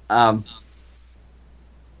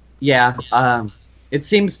it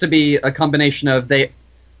seems to be a combination of they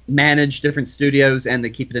manage different studios and they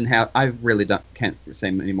keep it in house. I really can't say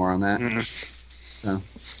any more on that. So.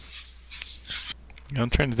 I'm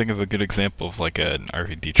trying to think of a good example of like an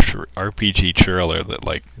RPG trailer that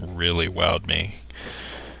like really wowed me.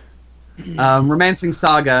 Romancing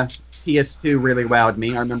Saga PS2 really wowed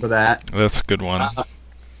me. I remember that. That's a good one.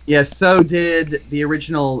 So did the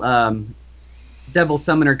original Devil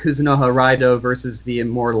Summoner Kuzunoha Raido versus the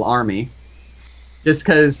Immortal Army. Just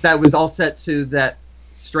because that was all set to that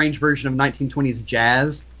strange version of 1920s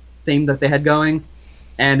jazz theme that they had going.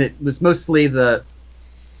 And it was mostly a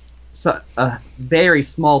very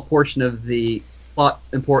small portion of the plot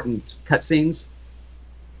important cutscenes,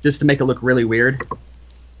 just to make it look really weird.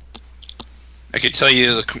 I could tell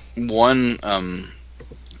you the one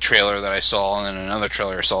trailer that I saw and then another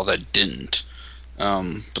trailer I saw that didn't.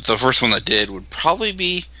 But the first one that did would probably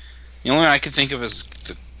be the only one I could think of as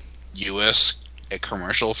the U.S.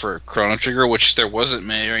 commercial for Chrono Trigger, which there wasn't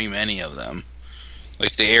very many of them.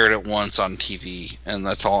 Like they aired it once on TV, and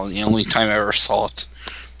that's all. The only time I ever saw it.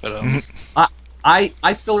 But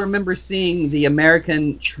I still remember seeing the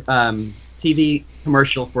American TV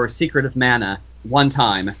commercial for Secret of Mana one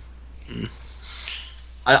time.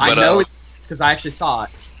 I know it's because I actually saw it.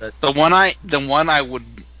 But The one I would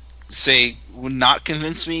say would not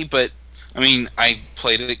convince me, but I mean, I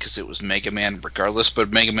played it because it was Mega Man regardless.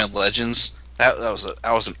 But Mega Man Legends, that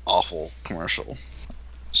was an awful commercial.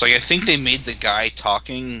 So like, I think they made the guy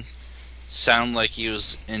talking sound like he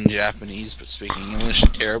was in Japanese but speaking English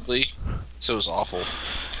terribly, so it was awful.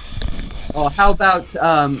 oh, how about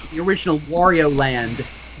the original Wario Land?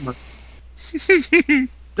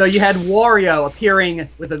 So you had Wario appearing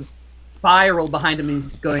with a spiral behind him, and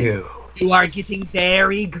he's going, "You are getting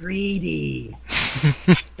very greedy.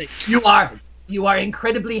 You are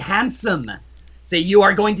incredibly handsome. So you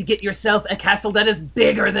are going to get yourself a castle that is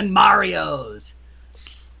bigger than Mario's."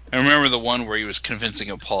 I remember the one where he was convincing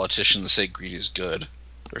a politician to say greed is good,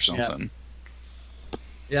 or something.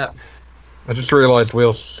 Yeah. I just realized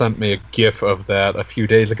Will sent me a GIF of that a few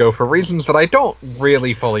days ago for reasons that I don't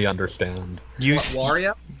really fully understand.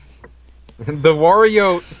 Wario? The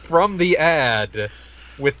Wario from the ad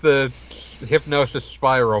with the hypnosis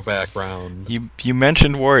spiral background. You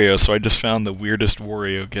mentioned Wario, so I just found the weirdest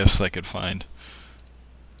Wario gifs I could find.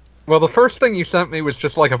 Well, the first thing you sent me was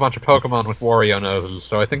just like a bunch of Pokemon with Wario noses,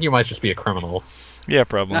 so I think you might just be a criminal. Yeah,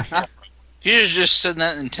 probably. You should just send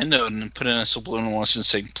that Nintendo and put in a subliminal message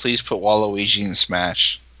saying, "Please put Waluigi in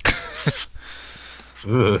Smash."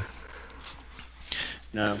 Ugh.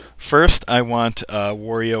 No. First, I want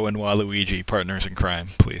Wario and Waluigi partners in crime,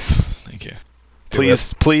 please. Thank you.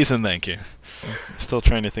 Please, and thank you. Still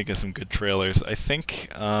trying to think of some good trailers. I think,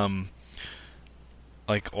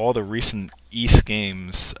 like all the recent East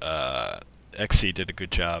games, XC did a good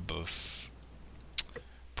job of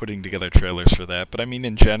putting together trailers for that. But I mean,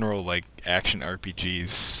 in general, like action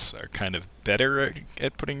RPGs are kind of better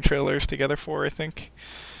at putting trailers together for, I think.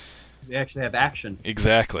 They actually have action.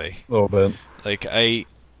 Exactly. A little bit. Like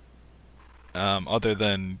other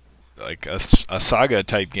than like a saga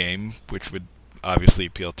type game, which would obviously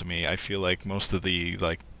appeal to me, I feel like most of the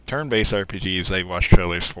like turn-based RPGs I watch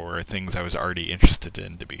trailers for are things I was already interested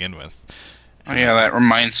in to begin with. Oh yeah, that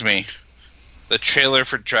reminds me. The trailer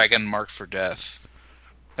for Dragon Marked for Death.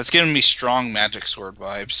 That's giving me strong Magic Sword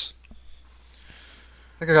vibes.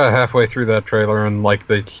 I think I got halfway through that trailer and like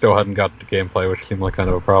they still hadn't got to gameplay, which seemed like kind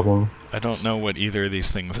of a problem. I don't know what either of these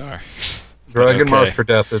things are. Dragon Okay. Marked for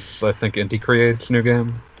Death is, I think, Inti Create's new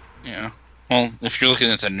game. Yeah. Well, if you're looking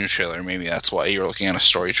at the new trailer, maybe that's why you're looking at a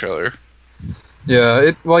story trailer. Yeah,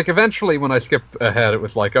 it like eventually when I skipped ahead, it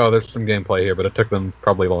was like, oh, there's some gameplay here, but it took them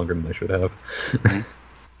probably longer than they should have.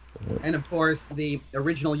 And of course, the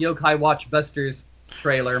original Yokai Watch Busters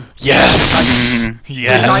trailer. Yes! Which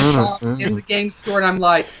Yes! I saw in the game store, and I'm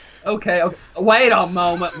like, okay, wait a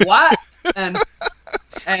moment, what? And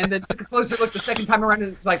then took a closer look the second time around,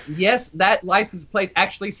 and it's like, yes, that license plate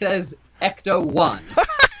actually says Ecto 1.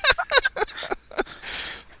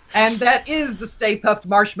 And that is the Stay Puft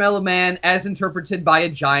Marshmallow Man as interpreted by a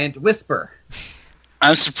giant whisper.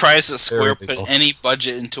 I'm surprised that Square Very put cool. any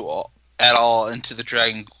budget at all into the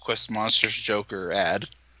Dragon Quest Monsters Joker ad.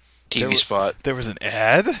 TV spot. There was an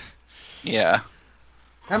ad? Yeah,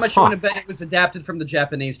 How much you want to bet it was adapted from the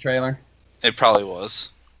Japanese trailer? it probably was.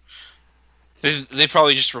 They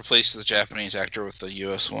probably just replaced the Japanese actor with the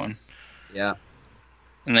US one. Yeah.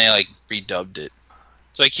 And they like redubbed it.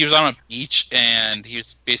 It's like he was on a beach and he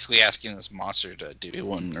was basically asking this monster to do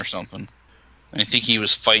one or something. And I think he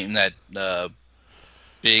was fighting that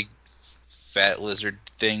big fat lizard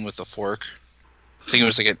thing with a fork. I think it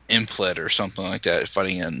was like an implet or something like that,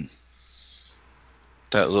 fighting in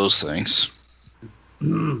those things.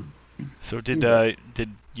 So did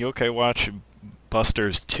Yokai Watch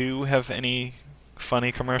Busters 2 have any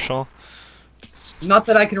funny commercial? Not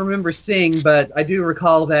that I can remember seeing, but I do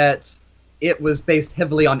recall that it was based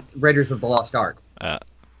heavily on Raiders of the Lost Ark.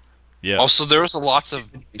 Yeah. Also, there was lots of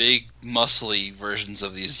big, muscly versions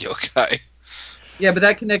of these yokai. Yeah, but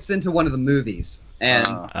that connects into one of the movies and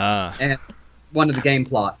and one of the game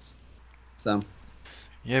plots. So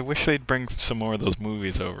Yeah, I wish they'd bring some more of those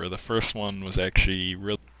movies over. The first one was actually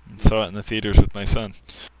real. Saw it in the theaters with my son.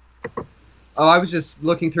 I was just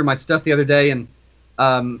looking through my stuff the other day, and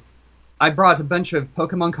I brought a bunch of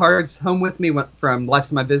Pokemon cards home with me from last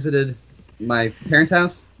time I visited my parents'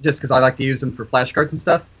 house, just because I like to use them for flashcards and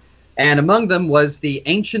stuff. And among them was the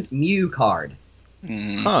Ancient Mew card.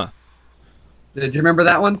 Huh. Did you remember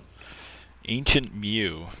that one? Ancient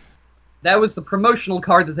Mew. That was the promotional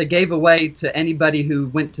card that they gave away to anybody who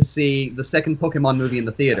went to see the second Pokemon movie in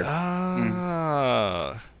the theater.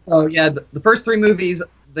 Ah. Oh, yeah, the first three movies,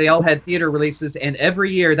 they all had theater releases, and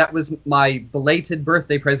every year that was my belated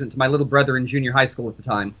birthday present to my little brother in junior high school at the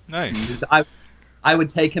time. Nice. Is I would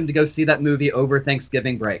take him to go see that movie over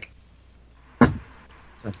Thanksgiving break.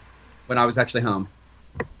 So, when I was actually home.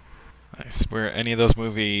 Nice. Were any of those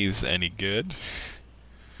movies any good?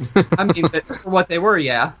 I mean, for what they were,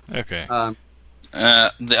 yeah. Okay.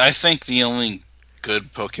 I think the only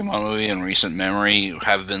good Pokemon movie in recent memory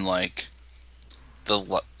have been like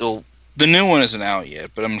the new one isn't out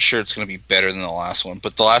yet, but I'm sure it's going to be better than the last one.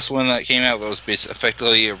 But the last one that came out that was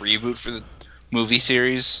effectively a reboot for the movie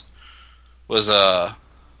series was the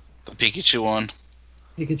Pikachu one.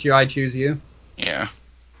 Pikachu, I Choose You. Yeah.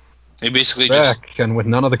 They basically just Back, and with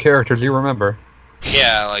none of the characters you remember.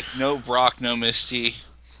 yeah, like no Brock, no Misty.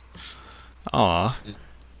 Aw.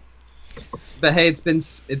 But hey,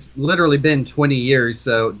 it's literally been 20 years,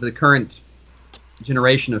 so the current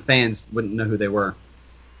generation of fans wouldn't know who they were.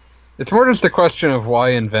 It's more just a question of why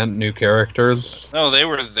invent new characters. No, they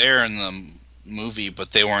were there in the movie,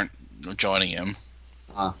 but they weren't joining him.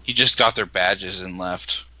 He just got their badges and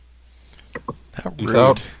left. How Peace rude.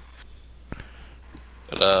 out.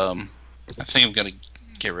 But I think I'm gonna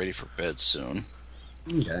get ready for bed soon.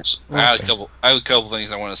 Okay. I have a couple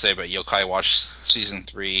things I want to say about Yokai Watch Season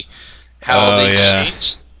 3. How they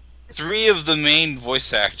changed 3 of the main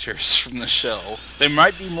voice actors from the show. There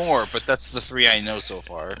might be more, but that's the 3 I know so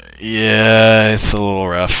far. Yeah, it's a little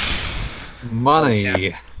rough. Money.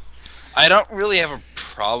 Yeah. I don't really have a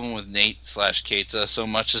problem with Nate/Keita so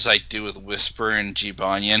much as I do with Whisper and G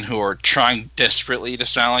Banyan, who are trying desperately to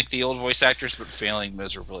sound like the old voice actors, but failing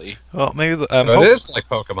miserably. Well, maybe It is like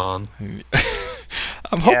Pokemon.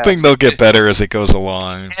 I'm hoping they'll get better as it goes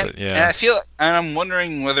along. But And yeah. I'm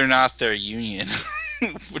wondering whether or not they're union,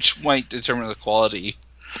 which might determine the quality.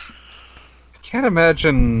 I can't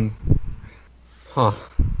imagine. Huh.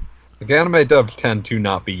 The anime dubs tend to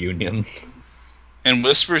not be union. And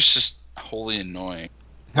Whisper's just wholly annoying.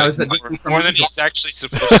 How is that more, different from more than G- he's actually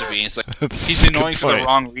supposed to be? It's like That's he's a good annoying for the point.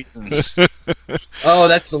 wrong reasons. Oh,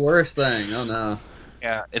 that's the worst thing. Oh no.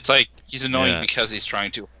 Yeah, it's like he's annoying Yeah. because he's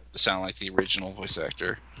trying to sound like the original voice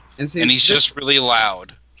actor, And see, and he's this, just really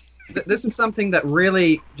loud. this is something that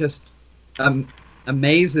really just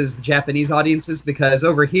amazes the Japanese audiences, because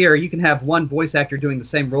over here you can have one voice actor doing the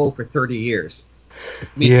same role for 30 years. I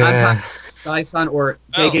mean, Yeah. Dai-san or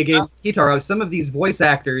Oh, Gege Kitaro, some of these voice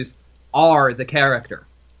actors are the character.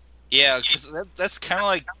 Yeah, because that's kind of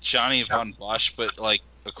like Johnny Von Bosch, but like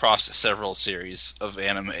across several series of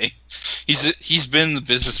anime. He's been in the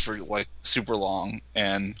business for like super long,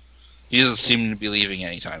 and he doesn't seem to be leaving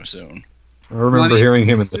anytime soon. I remember Money. hearing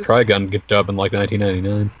him in This the is- Trigun get dub in like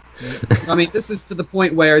 1999. I mean, this is to the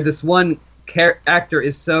point where this one actor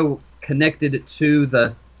is so connected to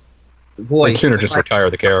the voice. I'd sooner It's just like- retire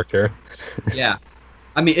the character. Yeah.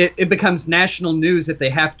 I mean, it becomes national news if they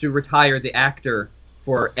have to retire the actor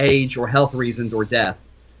for age or health reasons or death,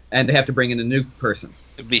 and they have to bring in a new person.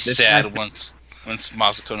 It'd be This sad actor- once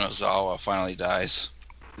Masako Nozawa finally dies.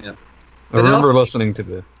 I But it remember also- listening to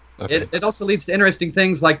the. Okay. It also leads to interesting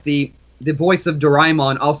things like the voice of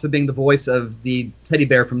Doraemon also being the voice of the teddy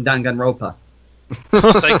bear from Danganronpa.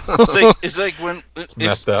 It's like when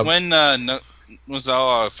messed up.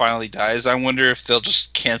 Nozawa finally dies. I wonder if they'll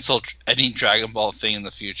just cancel any Dragon Ball thing in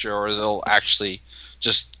the future, or they'll actually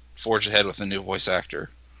just forge ahead with a new voice actor.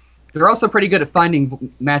 They're also pretty good at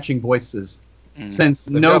finding matching voices, Mm. since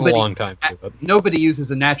They've got a nobody long time to do it. nobody uses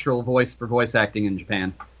a natural voice for voice acting in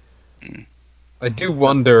Japan. I do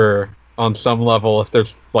wonder on some level if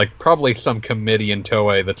there's like probably some committee in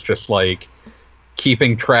Toei that's just like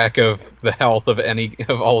keeping track of the health of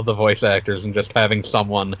all of the voice actors and just having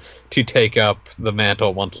someone to take up the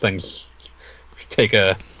mantle once things take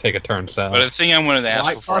a turn south. But the thing I wanted to ask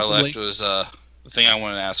Quite before possibly. I left was the thing I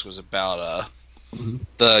wanted to ask was about Mhm.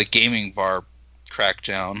 the gaming bar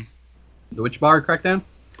crackdown. The Witch Bar crackdown?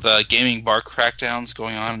 The gaming bar crackdowns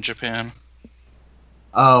going on in Japan.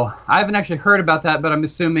 Oh, I haven't actually heard about that, but I'm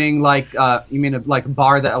assuming like you mean like a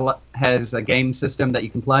bar that has a game system that you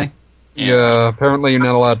can play. Yeah, apparently you're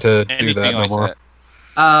not allowed to do Anything that no like more.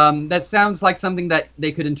 that. That sounds like something that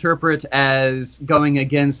they could interpret as going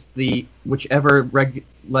against the whichever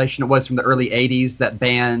regulation it was from the early '80s that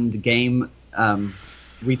banned game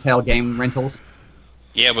retail game rentals.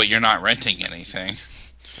 Yeah, but you're not renting anything.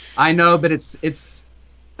 I know, but it's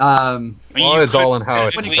I mean, Well, you it's all could in how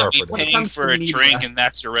it's technically interpreted. be When it paying comes for to a media- drink, and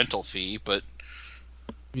that's your rental fee. But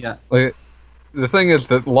yeah. Like, the thing is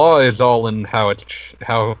that law is all in how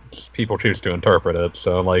people choose to interpret it.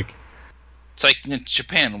 So like, It's like in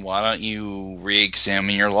Japan. Why don't you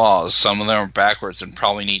re-examine your laws? Some of them are backwards and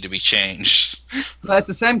probably need to be changed. But at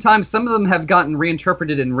the same time, some of them have gotten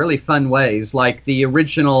reinterpreted in really fun ways, like the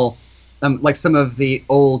original, like some of the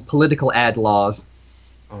old political ad laws.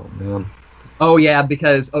 Oh man. Oh yeah,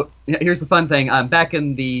 because here's the fun thing. Back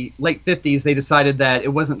in the late 50s, they decided that it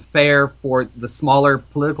wasn't fair for the smaller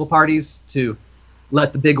political parties to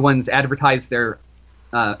let the big ones advertise their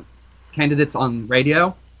candidates on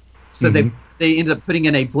radio. So they ended up putting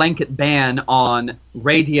in a blanket ban on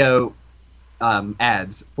radio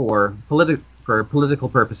ads for political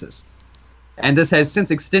purposes. And this has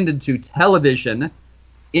since extended to television,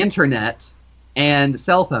 internet, and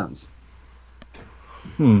cell phones.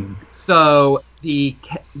 So the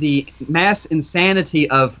mass insanity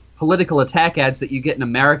of political attack ads that you get in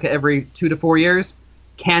America every 2 to 4 years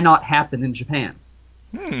cannot happen in Japan.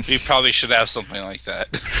 We probably should have something like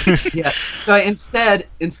that. Yeah. So instead,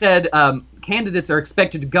 candidates are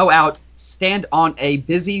expected to go out, stand on a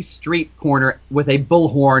busy street corner with a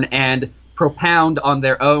bullhorn, and propound on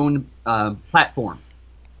their own platform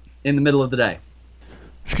in the middle of the day.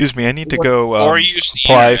 Excuse me, I need to go Or use the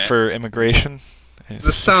apply internet. for immigration.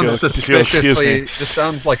 This sounds If you'll excuse me. This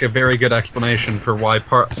sounds like a very good explanation for why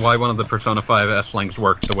one of the Persona 5 S-Links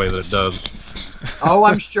works the way that it does. Oh,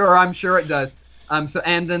 I'm sure it does.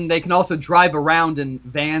 And then they can also drive around in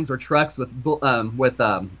vans or trucks with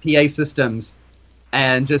PA systems,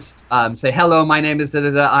 and just say, "Hello, my name is da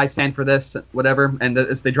da da. I stand for this, whatever." And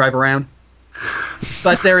as they drive around,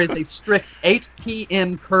 but there is a strict 8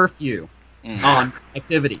 p.m. curfew on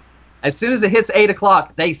activity. As soon as it hits 8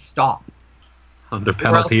 o'clock, they stop, Under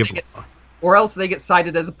penalty of or else they get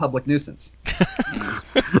cited as a public nuisance.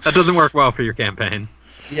 That doesn't work well for your campaign.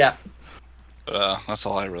 Yeah. That's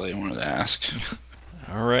all I really wanted to ask.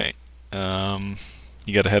 All right.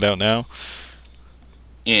 You got to head out now?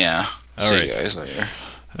 Yeah. All See right. you guys later.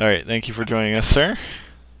 All right. Thank you for joining us, sir.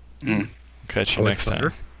 Mm. Catch you Always next time.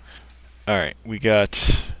 pleasure. All right. We got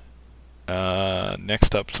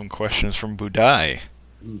next up some questions from Budai,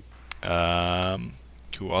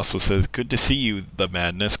 who also says, "Good to see you, the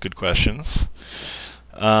madness. Good questions.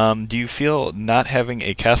 Do you feel not having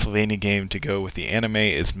a Castlevania game to go with the anime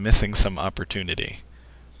is missing some opportunity?"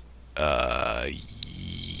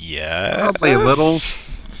 Yeah. Probably a little.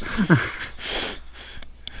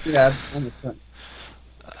 Yeah, I understand.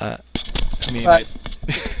 I mean, But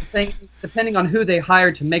the thing is, depending on who they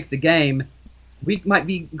hire to make the game, we might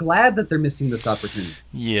be glad that they're missing this opportunity.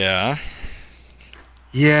 yeah.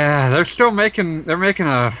 Yeah, they're making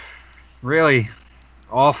a really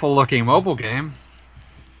awful looking mobile game.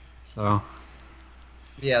 So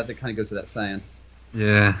Yeah, that kind of goes without saying.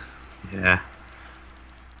 yeah.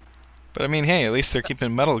 But I mean, hey, at least they're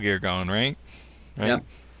keeping Metal Gear going, right? Right? Yep.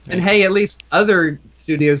 And hey, at least other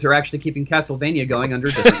studios are actually keeping Castlevania going under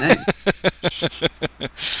a different name.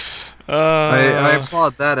 I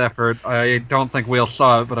applaud that effort. I don't think Wheel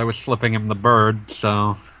saw it, but I was flipping him the bird,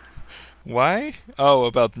 so Why? Oh,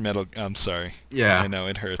 about Metal. I'm sorry. yeah. I know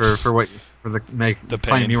it hurts. For the The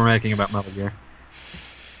claim pain. you were making about Metal Gear.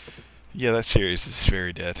 Yeah, that series is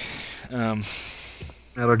very dead.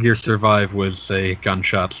 Metal Gear Survive was a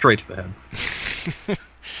gunshot straight to the head.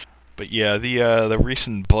 But yeah, the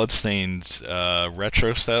recent Bloodstained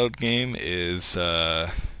retro styled game is Go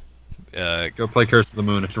play Curse of the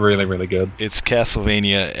Moon. It's really, really good. it's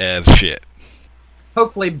Castlevania as shit.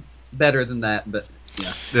 Hopefully better than that, but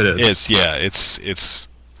yeah. It is. It's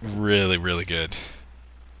really, really good.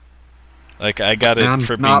 Like, I got it And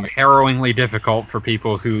for not being harrowingly difficult for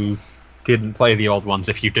people who didn't play the old ones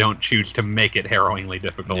if you don't choose to make it harrowingly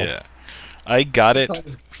difficult. yeah. I got it It's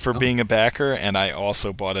always- for being a backer, and I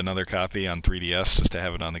also bought another copy on 3DS just to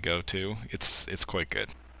have it on the go too. It's quite good.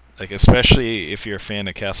 Like, especially if you're a fan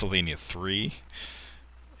of Castlevania 3,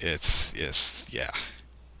 it's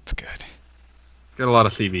good. Got a lot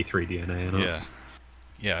of CV3 DNA in it. Yeah.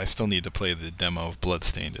 Yeah, I still need to play the demo of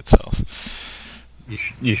Bloodstained itself.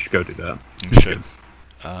 You should go do that. I should.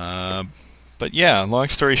 But yeah, long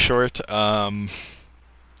story short,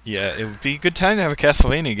 yeah, it would be a good time to have a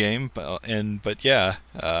Castlevania game, but yeah,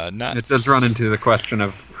 not. It does run into the question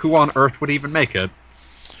of who on earth would even make it.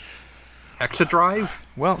 Hexadrive?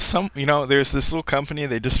 Well, there's this little company.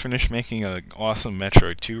 They just finished making an awesome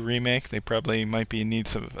Metroid 2 remake. They probably might be in need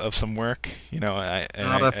of some work. Not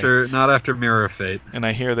after Mirror of Fate. And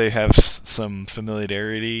I hear they have some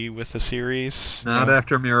familiarity with the series. Not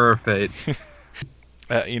after Mirror of Fate.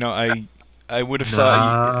 I would have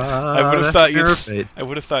thought. I would have thought Mirror of Fate. I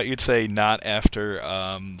would have thought you'd say not after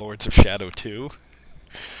Lords of Shadow 2.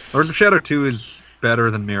 Lords of Shadow 2 is better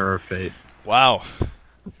than Mirror of Fate. Wow.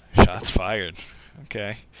 Shots fired.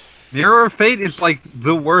 Okay. Mirror of Fate is like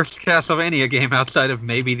the worst Castlevania game outside of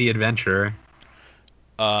maybe The Adventure.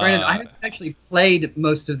 Brandon, I haven't actually played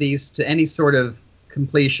most of these to any sort of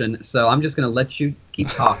completion, so I'm just going to let you keep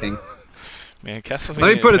talking. Man, Castlevania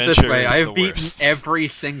Let me put it this Adventure way: is I have the beaten worst. every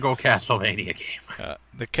single Castlevania game.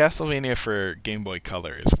 The Castlevania for Game Boy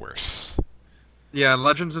Color is worse, Yeah,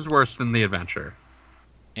 Legends is worse than The Adventure.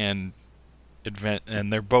 and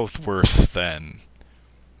they're both worse than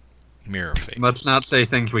Mirror of Fate. Let's not say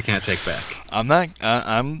things we can't take back. I'm not.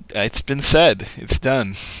 It's been said. It's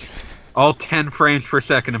done. All 10 frames per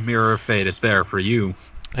second of Mirror of Fate is there for you.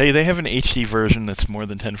 Hey, they have an HD version that's more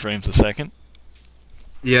than 10 frames a second.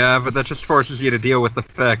 Yeah, but that just forces you to deal with the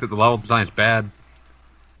fact that the level design's bad.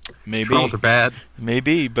 Maybe. Controls are bad.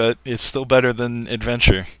 Maybe, but it's still better than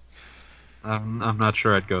Adventure. I'm not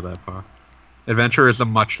sure I'd go that far. Adventure is a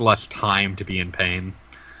much less time to be in pain.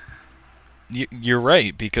 You're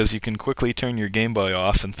right, because you can quickly turn your Game Boy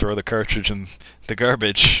off and throw the cartridge in the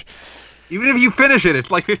garbage. Even if you finish it,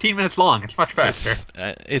 it's like 15 minutes long. It's much faster.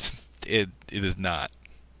 It is not,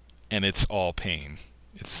 and it's all pain.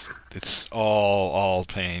 It's all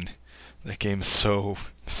pain. That game is so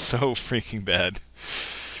freaking bad.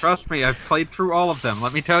 Trust me, I've played through all of them.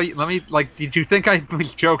 Let me tell you. Did you think I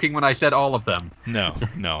was joking when I said all of them? No,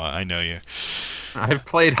 I know you. I've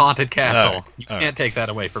played Haunted Castle. Alright, You alright. can't take that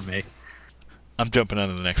away from me. I'm jumping on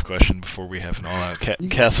to the next question before we have an all-out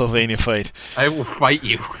Castlevania fight. I will fight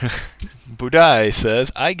you. Budai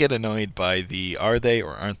says, I get annoyed by the are they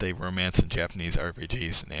or aren't they romance in Japanese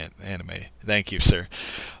RPGs and anime. Thank you, sir.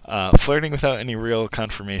 Flirting without any real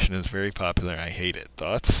confirmation is very popular. I hate it.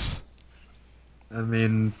 Thoughts? I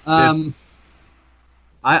mean, I'm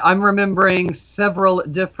remembering several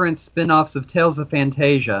different spin-offs of Tales of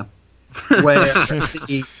Fantasia,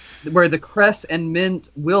 where the Cress and Mint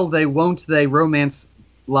will they, won't they romance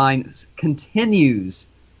line continues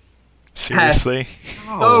Seriously?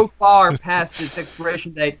 so far past its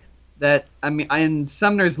expiration date that, I mean, in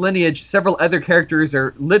Summoner's Lineage, several other characters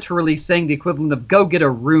are literally saying the equivalent of "go get a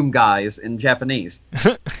room, guys" in Japanese.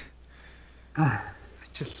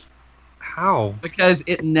 just how? Because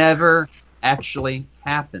it never actually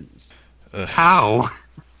happens. How?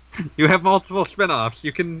 You have multiple spin-offs.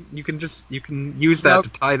 You can use that No, to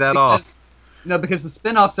tie that off. No, because the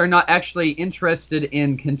spin-offs are not actually interested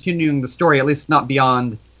in continuing the story, at least not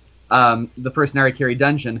beyond the first Narikiri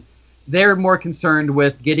dungeon. They're more concerned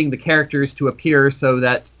with getting the characters to appear so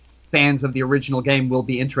that fans of the original game will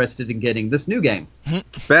be interested in getting this new game.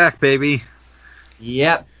 Back, baby.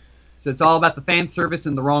 Yep. So it's all about the fan service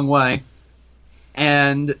in the wrong way.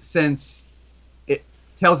 And since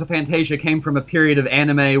Tales of Fantasia came from a period of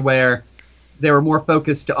anime where they were more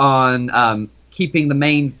focused on keeping the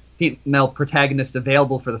main female protagonist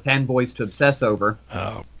available for the fanboys to obsess over.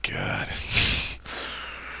 Oh, God.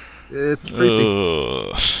 It's creepy.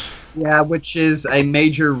 Ugh. Yeah, which is a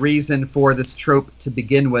major reason for this trope to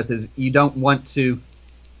begin with, is you don't want to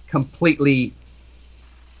completely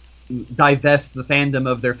divest the fandom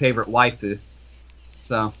of their favorite waifu.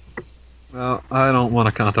 So, Well, I don't want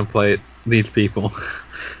to contemplate these people.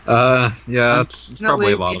 Yeah, it's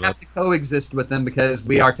probably a lot we of have it. to coexist with them because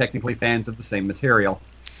we are technically fans of the same material.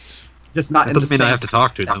 Just not That in the doesn't mean I same... have to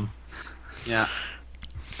talk to them. Yeah.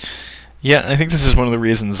 Yeah, I think this is one of the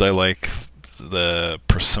reasons I like the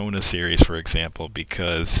Persona series, for example,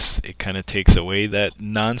 because it kind of takes away that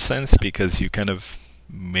nonsense, because you kind of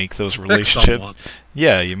make those Pick relationships. someone,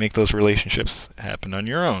 Yeah, you make those relationships happen on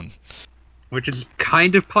your own. which is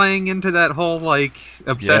kind of playing into that whole like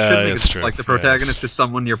obsession, Yeah, because it's true. like the Yeah, protagonist it's- is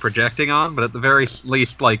someone you're projecting on, but at the very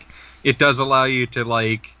least, like it does allow you to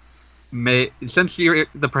like since the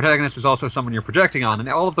protagonist is also someone you're projecting on, and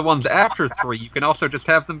all of the ones after 3, you can also just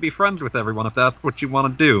have them be friends with everyone if that's what you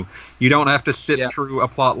want to do. You don't have to sit Yeah. through a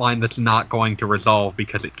plot line that's not going to resolve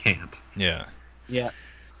because it can't. Yeah. Yeah.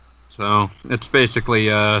 So it's basically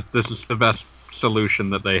this is the best solution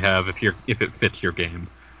that they have if it fits your game.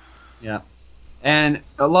 Yeah. And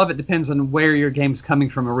a lot of it depends on where your game's coming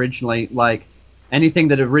from originally. Like, anything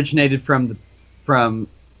that originated from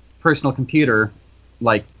personal computer,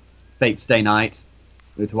 like Fate Stay Night,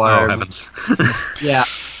 Oh Utawara. heavens! Yeah.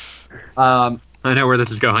 I know where this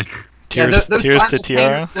is going. Tears, those tears to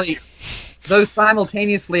Tiara? Those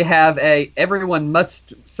simultaneously have everyone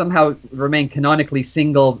must somehow remain canonically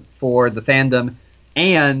single for the fandom,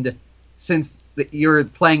 and since you're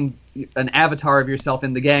playing an avatar of yourself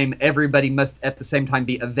in the game, everybody must at the same time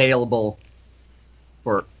be available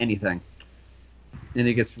for anything. And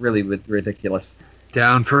it gets really ridiculous.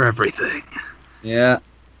 Down for everything. Yeah.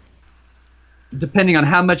 Depending on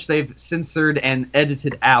how much they've censored and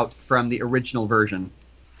edited out from the original version.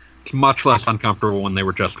 It's much less uncomfortable when they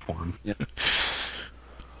were just porn.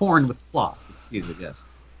 Porn with plot. Excuse me, yes.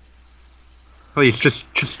 Please, just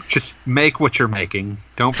make what you're making.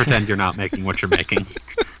 Don't pretend you're not making what you're making.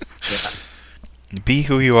 Yeah. Be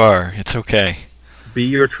who you are. It's okay. Be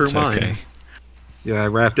your true It's mind. okay. Yeah, I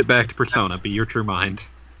wrapped it back to Persona. Be your true mind.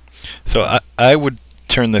 So I would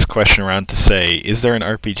turn this question around to say, is there an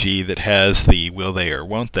RPG that has the will they or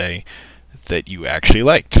won't they that you actually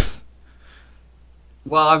liked?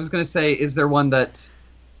 Well, I was going to say, is there one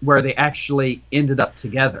where they actually ended up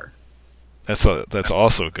together? That's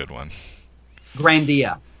also a good one.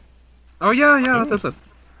 Grandia. Oh yeah, that's it.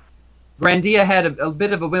 Grandia had a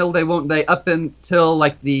bit of a will they won't they up until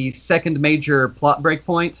like the second major plot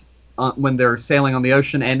breakpoint when they're sailing on the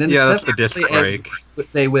ocean, and then Yeah, that's the disc break.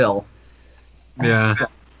 They will. Yeah. So,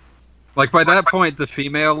 Like by that point, the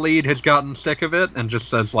female lead has gotten sick of it and just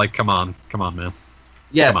says like, "Come on, man."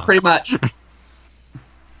 yes, Come on. pretty much.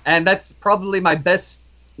 And that's probably my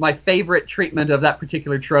favorite treatment of that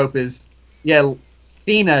particular trope is,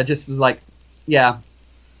 Fina just is like,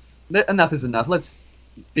 enough is enough. Let's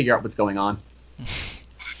figure out what's going on.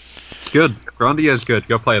 It's good. Grandia is good.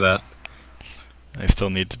 Go play that. I still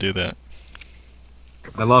need to do that.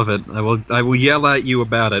 I love it. I will yell at you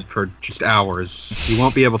about it for just hours. You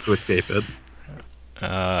won't be able to escape it.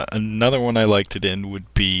 Another one I liked it in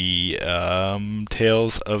would be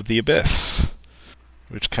Tales of the Abyss,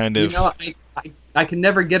 which kind of... You know, I can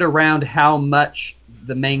never get around how much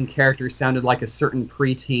the main character sounded like a certain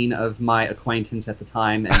preteen of my acquaintance at the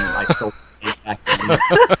time, and I still back then.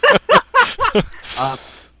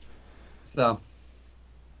 So...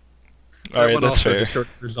 All right, one that's also fair. just sort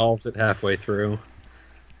of resolves it halfway through.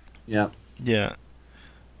 Yeah. Yeah.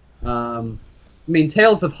 I mean,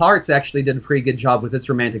 Tales of Hearts actually did a pretty good job with its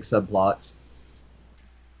romantic subplots.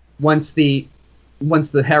 Once the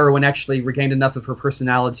heroine actually regained enough of her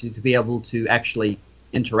personality to be able to actually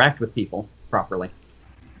interact with people properly.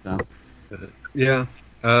 So. Yeah.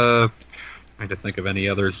 Trying to think of any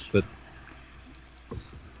others that...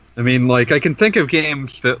 I mean, like, I can think of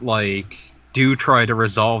games that, like, do try to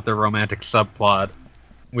resolve the romantic subplot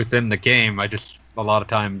within the game. A lot of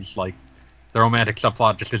times, like, the romantic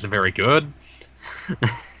subplot just isn't very good.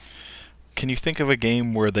 Can you think of a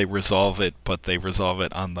game where they resolve it, but they resolve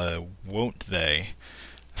it on the won't they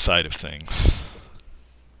side of things?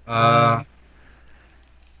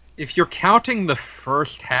 If you're counting the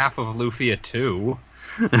first half of Lufia 2,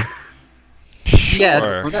 Yes.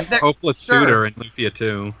 Sure. Hopeless Sure. Suitor in Lufia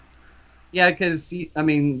 2. Yeah, because, I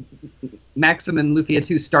mean, Maxim in Lufia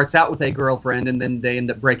 2 starts out with a girlfriend, and then they end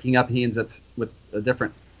up breaking up. He ends up with a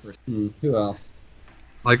different person. Who else?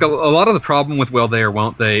 Like, a lot of the problem with Will They or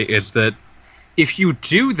Won't They is that if you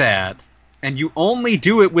do that, and you only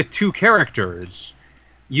do it with two characters,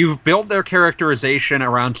 you've built their characterization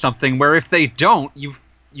around something where if they don't,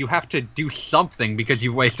 you have to do something because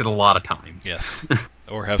you've wasted a lot of time. Yes.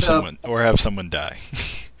 Or have someone die.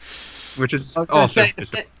 Which is I was gonna also...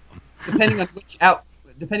 say,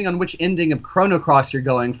 depending on which ending of Chrono Cross you're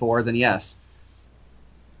going for, then yes.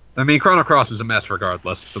 I mean, Chrono Cross is a mess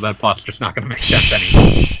regardless, so that plot's just not going to make sense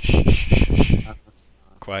anyway.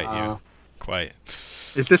 Quiet.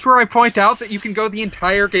 Is this where I point out that you can go the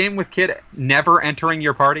entire game with Kid never entering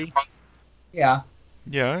your party? Yeah.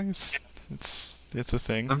 Yeah, it's a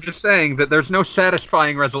thing. I'm just saying that there's no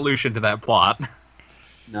satisfying resolution to that plot.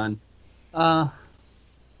 None.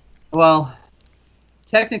 Well,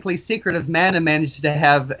 technically, Secret of Mana managed to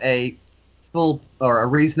have a full or a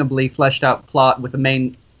reasonably fleshed out plot with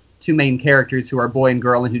the two main characters who are boy and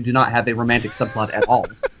girl and who do not have a romantic subplot at all,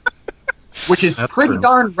 which is That's pretty true.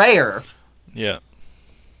 darn rare. Yeah.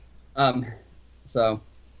 So,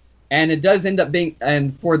 and it does end up being,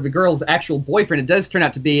 and for the girl's actual boyfriend, it does turn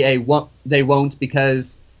out to be they won't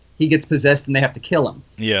because he gets possessed and they have to kill him.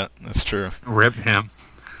 Yeah, that's true. Rip him.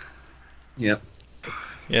 Yep.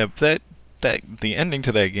 Yeah, that the ending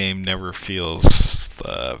to that game never feels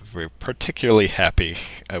very particularly happy,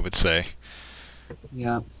 I would say.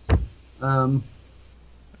 Yeah. Like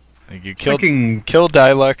you kill Thinking,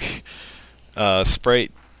 Diluc,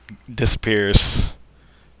 Sprite disappears.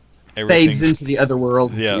 Fades into the other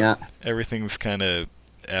world. Yeah. Everything's kind of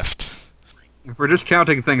effed. if we're just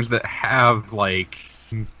counting things that have, like,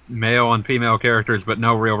 male and female characters but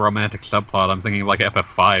no real romantic subplot, I'm thinking of, like,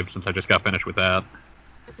 FF5, since I just got finished with that.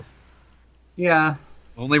 Yeah.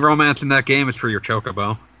 Only romance in that game is for your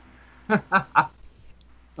chocobo.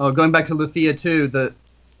 Oh, going back to Lufia 2, the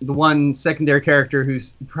one secondary character who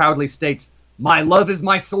proudly states, "My love is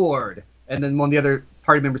my sword," and then one of the other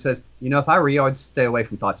party members says, "You know, if I were you, I'd stay away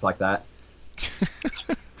from thoughts like that."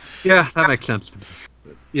 Yeah, that makes sense to me.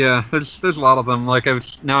 Yeah, there's a lot of them. Like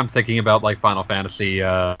now I'm thinking about like Final Fantasy,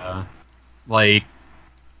 like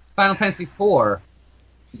Final Fantasy IV,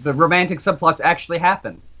 the romantic subplots actually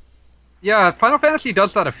happen. yeah, Final Fantasy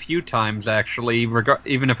does that a few times actually,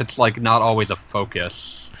 even if it's like not always a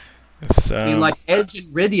focus. So, I mean, like Edge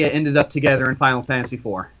and Rydia ended up together in Final Fantasy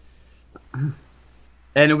IV,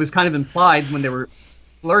 and it was kind of implied when they were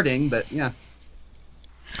flirting, but yeah.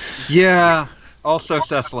 Yeah. Also,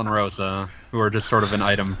 Cecil and Rosa, who are just sort of an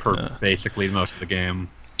item for basically most of the game.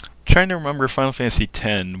 trying to remember Final Fantasy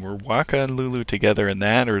X. Were Waka and Lulu together in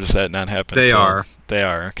that, or does that not happen? They are. They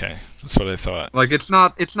are. Okay, that's what I thought. Like it's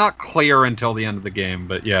not clear until the end of the game,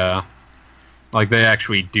 but yeah, like they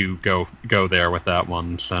actually do go there with that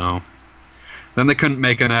one. So then they couldn't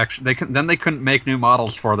make they couldn't make new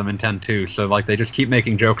models for them in 10-2. So like they just keep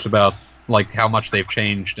making jokes about like how much they've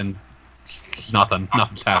changed, and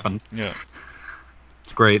nothing's happened. Yeah.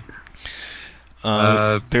 It's great.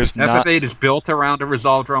 There's FF8 is built around a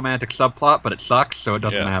resolved romantic subplot, but it sucks, so it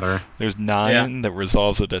doesn't matter. There's 9 that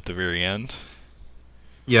resolves it at the very end.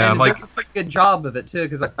 Yeah, and like it does a pretty good job of it too,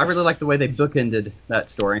 because I really like the way they bookended that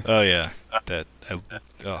story. Oh yeah, I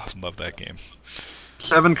love that game.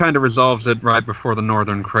 7 kind of resolves it right before the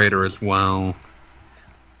Northern Crater as well.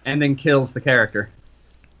 And then kills the character.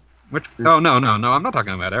 Which? Oh no, I'm not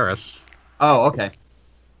talking about Eris. Oh, okay.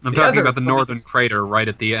 I'm The talking other- about the Northern Crater right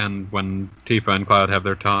at the end when Tifa and Cloud have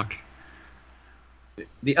their talk.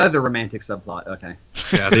 The other romantic subplot. Okay.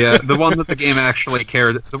 Yeah, the one that the game actually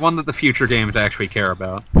cared, the one that the future games actually care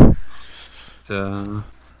about. So,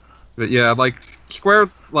 but yeah, like Square,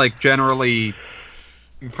 like generally,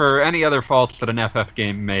 for any other faults that an FF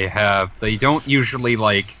game may have, they don't usually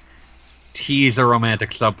like tease a romantic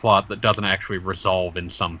subplot that doesn't actually resolve in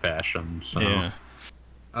some fashion. So, Yeah,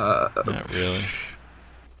 not really.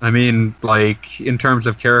 I mean, like in terms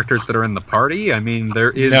of characters that are in the party, I mean there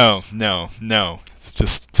is No.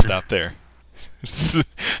 Just stop there.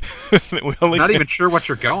 not even sure what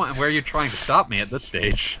you're going, where you're trying to stop me at this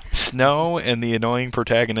stage. Snow and the annoying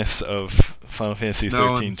protagonists of Final Fantasy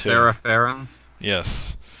Snow 13 and too. Sarah Farron.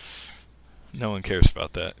 Yes. No one cares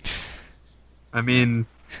about that. I mean,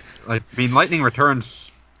 Lightning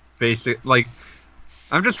Returns, like,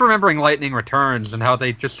 I'm just remembering Lightning Returns and how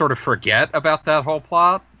they just sort of forget about that whole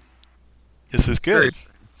plot. This is good.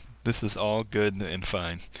 This is all good and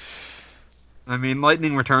fine. I mean,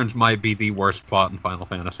 Lightning Returns might be the worst plot in Final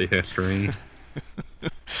Fantasy history.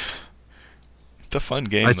 It's a fun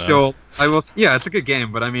game, Yeah, it's a good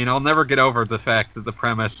game, but I mean, I'll never get over the fact that the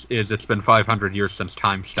premise is it's been 500 years since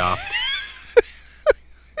time stopped.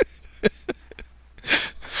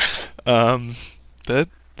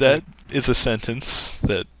 That is a sentence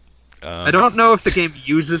that I don't know if the game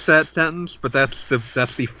uses that sentence, but that's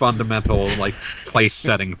the fundamental like place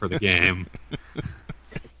setting for the game.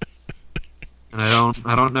 And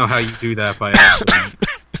I don't know how you do that by accident.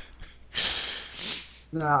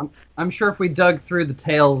 I'm sure if we dug through the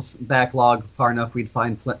Tales backlog far enough, we'd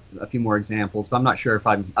find a few more examples, but I'm not sure if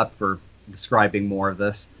I'm up for describing more of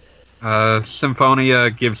this. Symphonia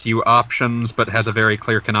gives you options, but has a very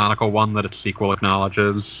clear canonical one that its sequel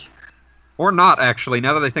acknowledges. Or not, actually.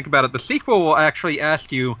 Now that I think about it, the sequel will actually ask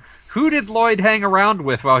you, who did Lloyd hang around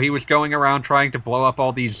with while he was going around trying to blow up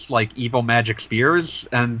all these, like, evil magic spheres?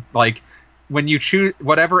 And, like, when you choose,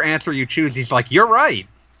 whatever answer you choose, he's like, you're right!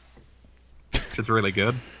 Which is really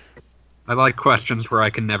good. I like questions where I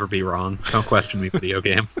can never be wrong. Don't question me, video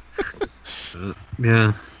game.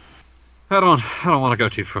 Yeah. I don't want to go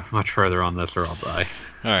too much further on this, or I'll die.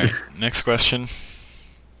 All right, next question.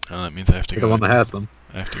 Oh, that means I have to You're go. the one that has them.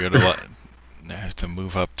 I have to go to. I have to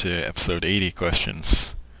move up to episode 80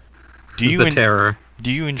 questions. Do you terror? Do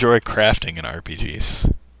you enjoy crafting in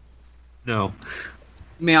RPGs? No.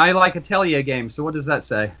 I mean, I like Atelier games, so what does that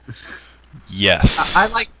say? Yes. I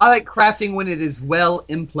like crafting when it is well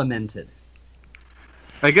implemented.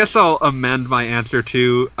 I guess I'll amend my answer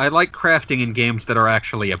to I like crafting in games that are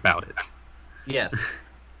actually about it. Yes.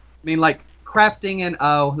 I mean, like crafting in,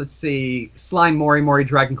 let's see, Slime Mori Mori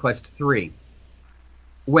Dragon Quest 3.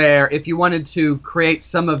 Where if you wanted to create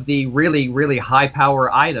some of the really, really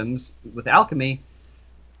high-power items with alchemy,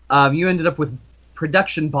 you ended up with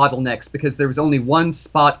production bottlenecks because there was only one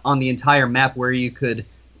spot on the entire map where you could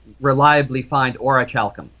reliably find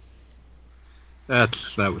orichalcum. That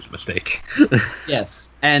was a mistake.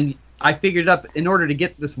 Yes, and I figured up in order to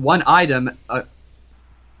get this one item,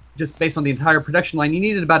 just based on the entire production line, you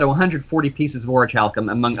needed about 140 pieces of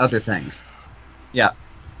orichalcum, among other things. Yeah.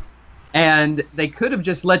 And they could have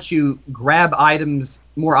just let you grab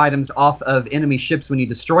more items off of enemy ships when you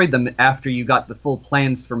destroyed them after you got the full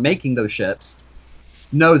plans for making those ships.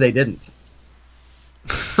 No, they didn't.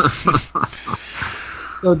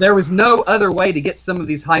 So there was no other way to get some of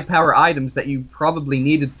these high power items that you probably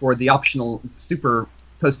needed for the optional super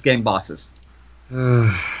post-game bosses.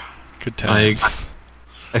 Good times.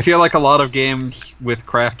 I feel like a lot of games with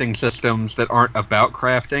crafting systems that aren't about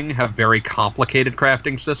crafting have very complicated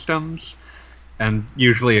crafting systems, and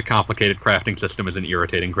usually a complicated crafting system is an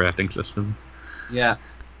irritating crafting system. Yeah.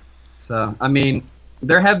 So, I mean,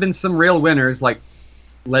 there have been some real winners, like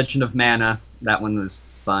Legend of Mana. That one was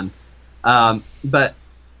fun. But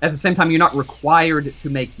at the same time, you're not required to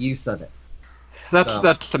make use of it.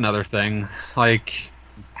 That's another thing. Like,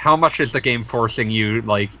 how much is the game forcing you?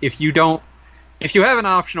 Like, if you have an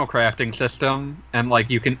optional crafting system and like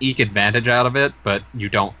you can eke advantage out of it, but you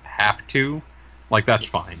don't have to, like that's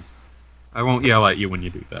fine. I won't yell at you when you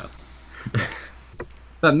do that.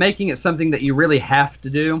 But making it something that you really have to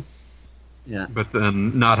do, yeah. But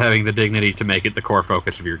then not having the dignity to make it the core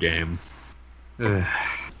focus of your game.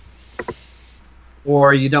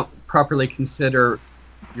 Or you don't properly consider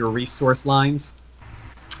your resource lines.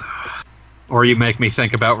 Or you make me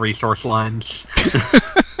think about resource lines.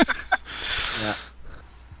 Yeah.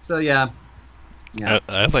 So yeah.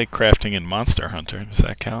 I like crafting in Monster Hunter. Does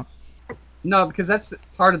that count? No, because that's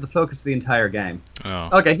part of the focus of the entire game. Oh.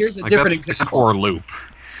 Okay, here's a different that's the example. core loop.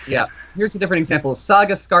 Yeah, here's a different example.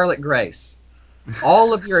 Saga Scarlet Grace.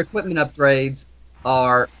 All of your equipment upgrades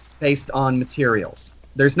are based on materials.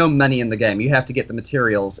 There's no money in the game. You have to get the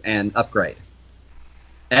materials and upgrade.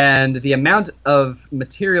 And the amount of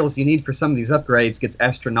materials you need for some of these upgrades gets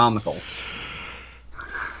astronomical.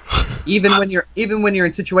 Even when you're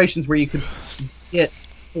in situations where you could get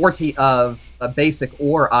 40 of a basic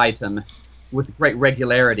ore item with great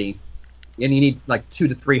regularity, and you need like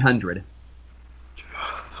 200 to 300.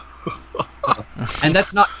 And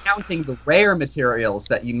that's not counting the rare materials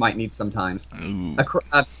that you might need sometimes,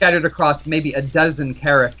 scattered across maybe a dozen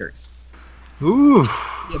characters. Ooh.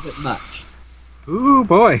 A bit much. Ooh,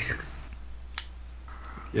 boy.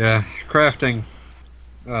 Yeah, crafting.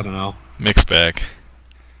 I don't know. Mixed bag.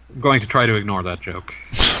 I'm going to try to ignore that joke.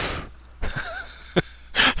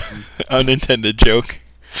 Unintended joke.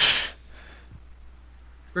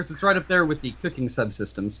 Of course, it's right up there with the cooking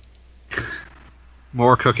subsystems.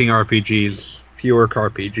 More cooking RPGs, fewer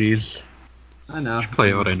RPGs. I know. Should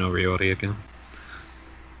play Ori no Ryori again.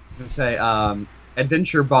 I was gonna say,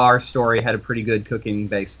 Adventure Bar Story had a pretty good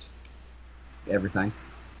cooking-based everything.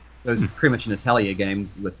 It was pretty much an Atelier game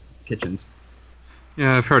with kitchens.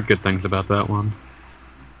 Yeah, I've heard good things about that one.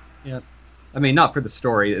 Yep. I mean, not for the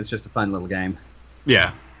story. It's just a fun little game. Yeah.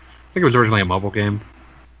 I think it was originally a mobile game.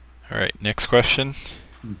 Alright, next question.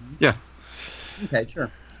 Mm-hmm. Yeah. Okay, sure.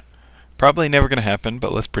 Probably never going to happen,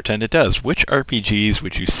 but let's pretend it does. Which RPGs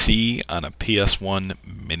would you see on a PS1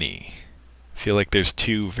 Mini? I feel like there's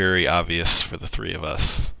two very obvious for the three of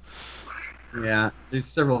us. Yeah, there's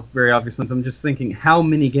several very obvious ones. I'm just thinking, how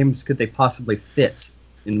many games could they possibly fit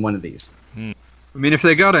in one of these? I mean, if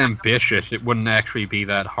they got ambitious, it wouldn't actually be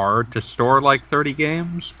that hard to store like 30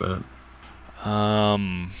 games, but...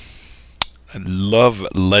 I love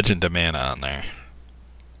Legend of Mana on there.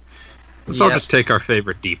 Let's all just take our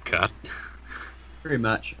favorite deep cut. Pretty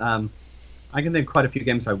much. I can think of quite a few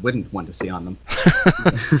games I wouldn't want to see on them.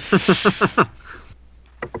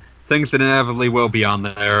 Things that inevitably will be on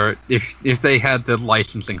there, if they had the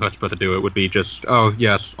licensing chutzpah to do it, would be just, oh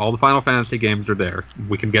yes, all the Final Fantasy games are there.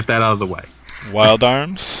 We can get that out of the way. Wild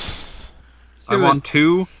Arms? I want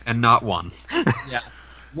 2 and not 1. Yeah.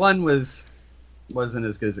 1 wasn't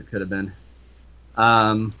as good as it could have been.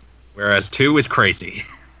 Whereas 2 is crazy.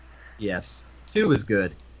 Yes. 2 was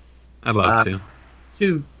good. I'd love to.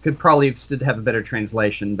 2 could probably have a better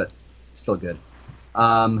translation, but still good.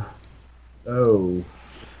 You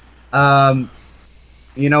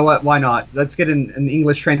know what? Why not? Let's get an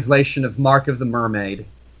English translation of Mark of the Mermaid.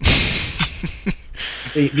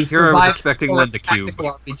 the Here I was expecting Linda Cube.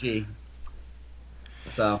 RPG.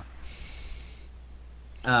 So,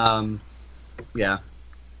 yeah.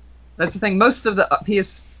 That's the thing. Most of the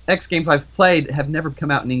PSX games I've played have never come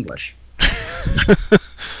out in English.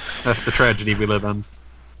 That's the tragedy we live in.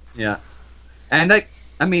 Yeah. And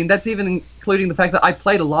that's even including the fact that I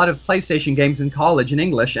played a lot of PlayStation games in college in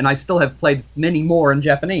English, and I still have played many more in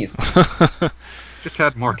Japanese. Just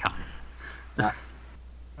had more time. Yeah.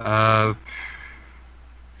 No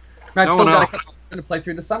I've still one got a else. couple to play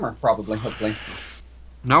through the summer, probably, hopefully.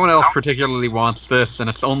 No one else particularly wants this, and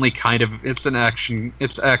it's only it's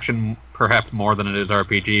action perhaps more than it is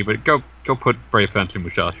RPG, but go put Brave Fencer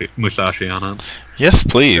Musashi on it. Yes,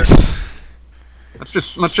 please. Let's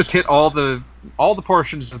just hit all the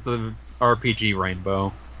portions of the RPG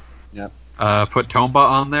rainbow. Yep. Put Tomba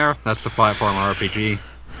on there. That's a platform RPG.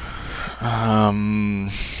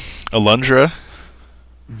 Alundra.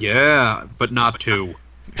 Yeah, but not 2.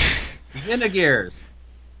 Xenogears.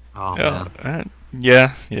 Oh, Yeah, man.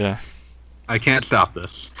 yeah. I can't stop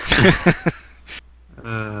this.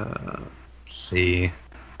 Let's see.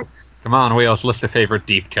 Come on, Wheels, list a favorite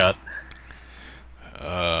deep cut.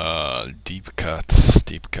 Deep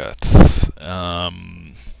cuts.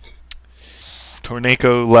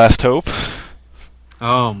 Tornado Last Hope.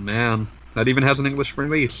 Oh, man. That even has an English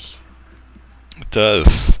release. It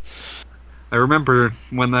does. I remember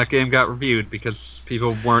when that game got reviewed because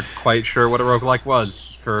people weren't quite sure what a roguelike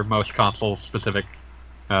was for most console-specific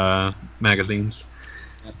magazines.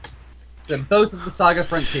 So both of the Saga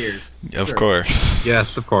Frontiers. Of Sure. course.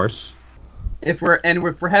 Yes, of course. If we're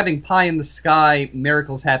having pie in the sky,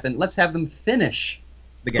 miracles happen. Let's have them finish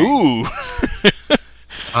the game. Ooh.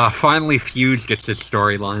 Finally, Fuse gets his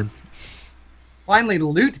storyline. Finally,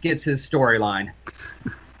 Loot gets his storyline.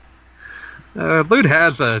 Loot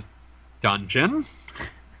has a dungeon.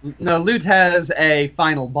 No, Loot has a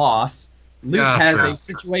final boss. Loot Yeah, has sure. a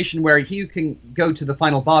situation where he can go to the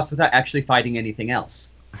final boss without actually fighting anything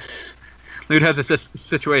else. Loot has a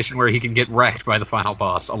situation where he can get wrecked by the final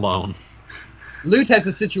boss alone. Loot has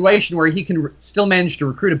a situation where he can still manage to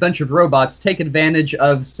recruit a bunch of robots, take advantage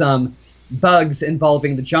of some bugs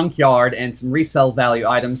involving the junkyard and some resale value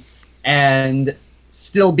items, and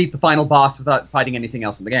still beat the final boss without fighting anything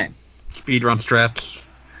else in the game. Speedrun strats.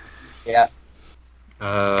 Yeah.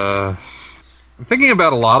 I'm thinking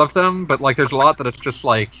about a lot of them, but like there's a lot that it's just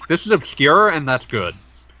like, this is obscure and that's good.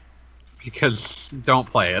 Because don't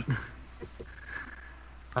play it.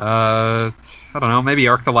 I don't know, maybe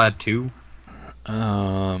Arc the Lad 2?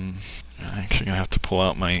 I'm actually gonna have to pull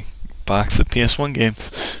out my box of PS1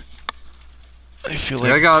 games. I feel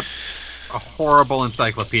like I got a horrible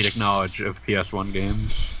encyclopedic knowledge of PS1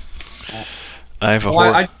 games. I have a Well,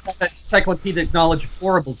 hor- I just have that encyclopedic knowledge of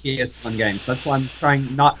horrible PS1 games. That's why I'm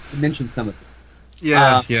trying not to mention some of them.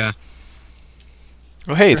 Yeah, yeah.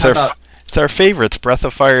 Oh, hey, it's How our about- it's our favorites, Breath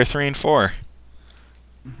of Fire 3 and 4.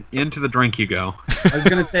 Into the drink you go. I was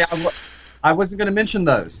going to say I wasn't going to mention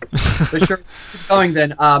those. But sure, keep going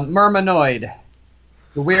then. Murmanoid,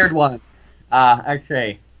 the weird one.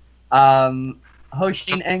 Okay. Hoshin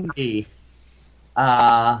Engi.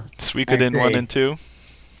 Suikoden 1 Okay. and 2.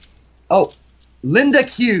 Oh, Linda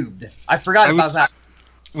Cubed. I forgot I about was- that.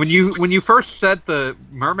 When you first said the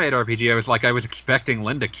Mermaid RPG, I was expecting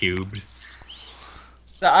Linda Cubed.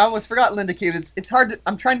 I almost forgot Linda Cubed. It's hard to...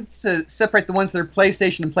 I'm trying to separate the ones that are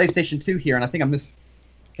PlayStation and PlayStation 2 here, and I think I'm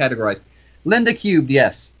miscategorized. Linda Cubed,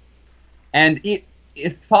 yes. And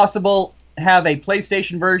if possible, have a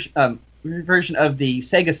PlayStation version of the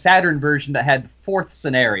Sega Saturn version that had the fourth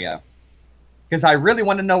scenario. Because I really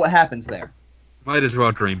want to know what happens there. Might as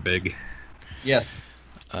well dream big. Yes.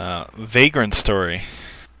 Vagrant Story.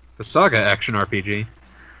 The Saga action RPG.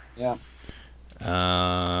 Yeah.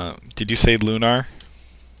 Did you say Lunar?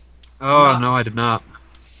 Oh, no, I did not.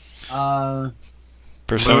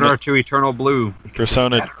 Persona Lunar to Eternal Blue.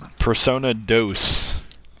 Persona DOS.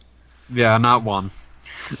 Yeah, not one.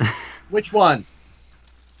 Which one?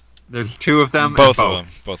 There's 2 of them. Both and of them.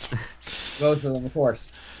 Both. Both of them, of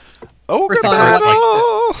course. Oh, Persona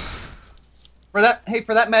battle! For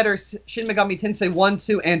that matter, Shin Megami Tensei 1,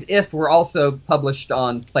 2, and If were also published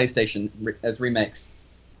on PlayStation as remakes.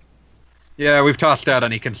 Yeah, we've tossed out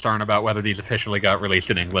any concern about whether these officially got released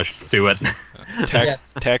in English. Do it.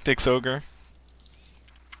 Yes. Tactics Ogre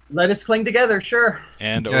Let us cling together, sure.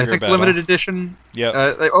 and Yeah, Ogre I think Battle. limited edition. Yep.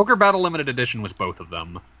 The Ogre Battle limited edition was both of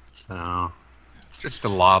them. So it's just a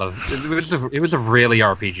lot of. It was a really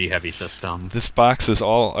RPG heavy system. This box is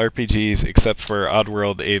all RPGs except for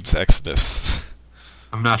Oddworld Abe's Exodus.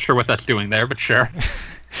 I'm not sure what that's doing there, but sure.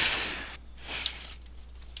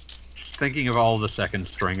 Just thinking of all the second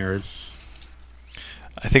stringers.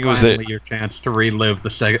 I think it was Finally, your chance to relive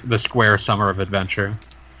the Square Summer of Adventure.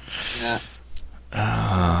 Yeah.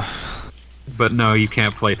 But no, you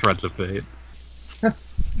can't play Threads of Fate.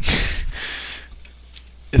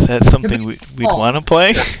 Is that something we'd want to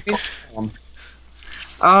play?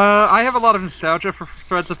 I have a lot of nostalgia for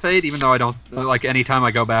Threads of Fate, even though I don't like. Anytime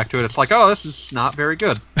I go back to it, it's like, oh, this is not very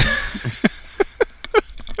good.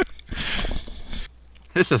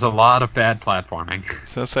 This is a lot of bad platforming.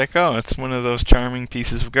 So it's like, oh, it's one of those charming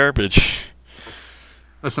pieces of garbage.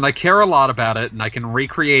 Listen, I care a lot about it, and I can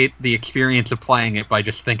recreate the experience of playing it by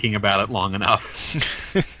just thinking about it long enough.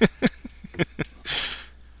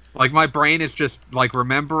 Like, my brain is just, like,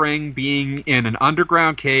 remembering being in an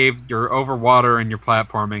underground cave, you're over water, and you're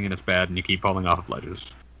platforming, and it's bad, and you keep falling off of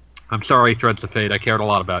ledges. I'm sorry, Threads of Fate, I cared a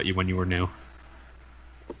lot about you when you were new.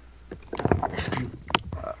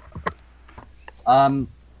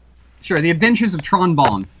 Sure, The Adventures of Tron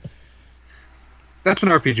Bonne. That's an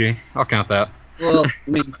RPG. I'll count that. Well, I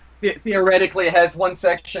mean, theoretically, it has one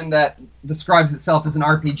section that describes itself as an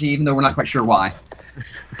RPG, even though we're not quite sure why.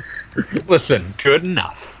 Listen, good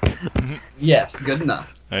enough. Yes, good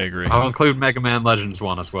enough. I agree. I'll include Mega Man Legends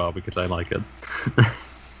 1 as well because I like it.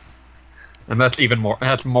 And that's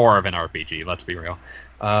more of an RPG, let's be real.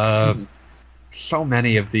 So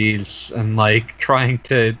many of these, and like trying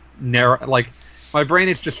to narrow, like my brain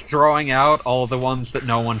is just throwing out all the ones that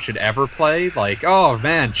no one should ever play. Like, oh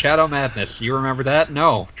man, Shadow Madness, you remember that?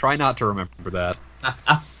 No, try not to remember that.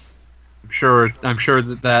 I'm sure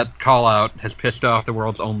that call out has pissed off the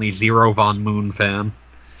world's only Zero Von Moon fan.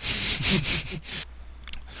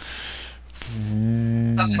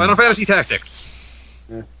 Final Fantasy Tactics.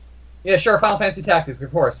 Yeah, sure, Final Fantasy Tactics, of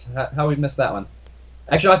course. How we missed that one?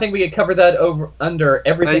 Actually, I think we could cover that under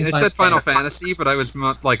everything. I said Final Fantasy, but I was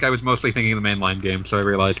mostly thinking of the mainline game, so I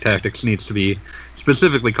realized Tactics needs to be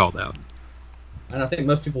specifically called out. I don't think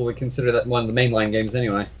most people would consider that one of the mainline games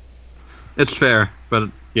anyway. It's fair, but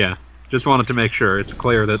yeah, just wanted to make sure it's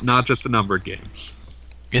clear that not just a numbered games.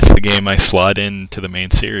 It's the game I slot into the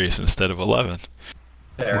main series instead of 11.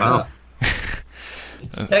 Fair Wow.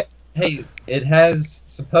 enough. Hey, it has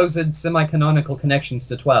supposed semi-canonical connections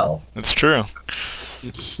to 12. That's true.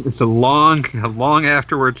 It's a long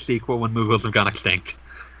afterwards sequel when Mughals have gone extinct.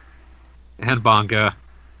 And Bonga.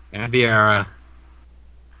 And the era.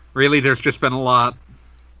 Really, there's just been a lot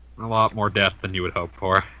more death than you would hope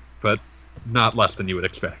for. But not less than you would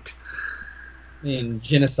expect. I mean,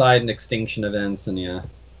 genocide and extinction events, and yeah.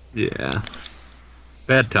 Yeah.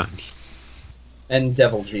 Bad times. And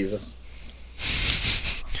Devil Jesus.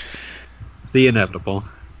 The inevitable.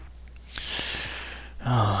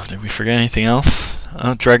 Oh, did we forget anything else?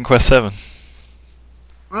 Dragon Quest VII.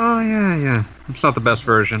 Oh, yeah. It's not the best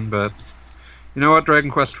version, but... You know what? Dragon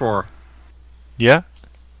Quest IV. Yeah?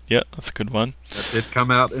 Yeah, that's a good one. That did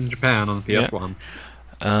come out in Japan on the PS1.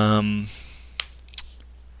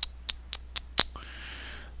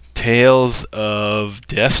 Tales of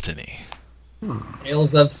Destiny.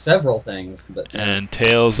 Tales of several things, but... And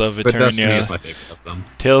Tales of But Destiny is Eternia. my favorite of them.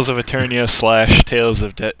 Tales of Eternia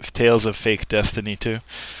 / Tales of Fake Destiny 2.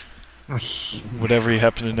 Whatever you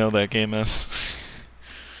happen to know that game as.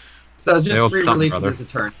 So just Tales re-release it something, as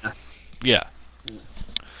Eternia. Yeah.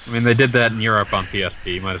 I mean, they did that in Europe on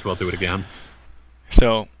PSP. Might as well do it again.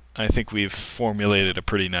 So, I think we've formulated a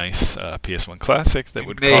pretty nice PS1 classic that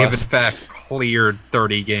would They have, in cost... fact, cleared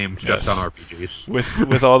 30 games just Yes. on RPGs.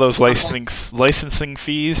 With all those licensing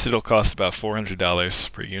fees, it'll cost about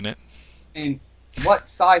 $400 per unit. I mean, what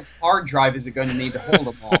size hard drive is it going to need to hold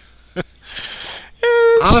them all?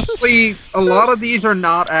 Honestly, a lot of these are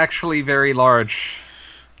not actually very large.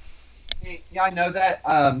 Yeah, I know that.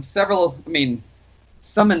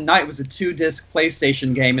 Summon Night was a 2-disc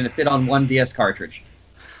PlayStation game, and it fit on one DS cartridge.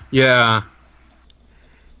 Yeah.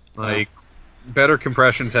 Like, better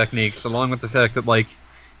compression techniques, along with the fact that, like,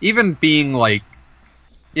 even being, like...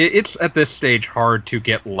 It's, at this stage, hard to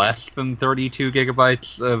get less than 32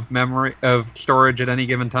 gigabytes of storage at any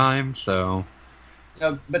given time, so...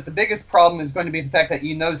 But the biggest problem is going to be the fact that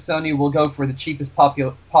Sony will go for the cheapest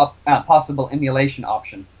possible emulation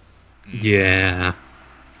option. Yeah.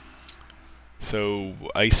 So,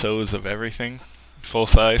 ISOs of everything? Full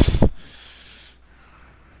size?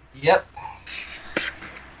 Yep.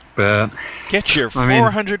 But... Get your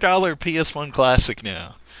 $400 PS1 classic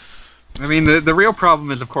now. I mean, the real problem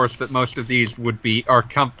is, of course, that most of these would be are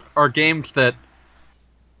games that,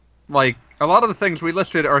 like, a lot of the things we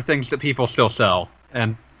listed are things that people still sell,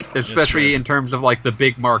 and especially in terms of like the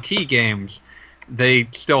big marquee games, they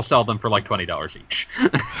still sell them for like $20 each.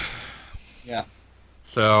 Yeah.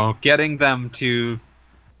 So getting them to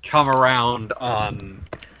come around on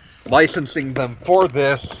licensing them for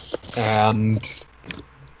this and,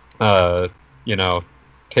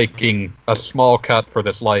 taking a small cut for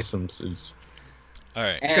this license is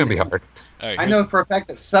Alright. going to be hard. Alright, I know for a fact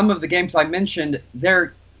that some of the games I mentioned,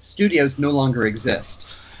 their studios no longer exist.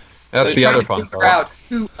 That's So the trying other to fun figure part. out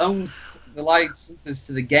who owns the licenses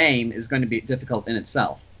to the game is going to be difficult in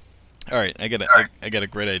itself. Alright, I got a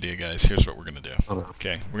great idea, guys. Here's what we're gonna do.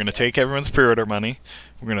 Okay, we're gonna take everyone's pre-order money.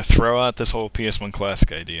 We're gonna throw out this whole PS1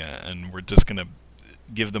 Classic idea, and we're just gonna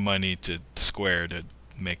give the money to Square to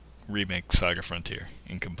remake Saga Frontier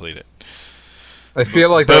and complete it. I feel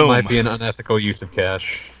like that Boom. might be an unethical use of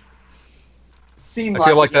cash. Seem I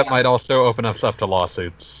feel like that yeah, might also open us up to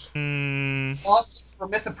lawsuits. lawsuits for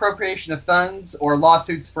misappropriation of funds or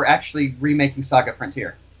lawsuits for actually remaking Saga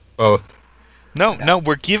Frontier. Both. No,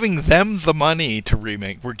 we're giving them the money to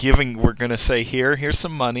remake. We're gonna say, here's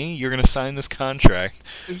some money, you're gonna sign this contract.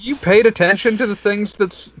 Have you paid attention to the things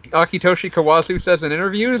that Akitoshi Kawazu says in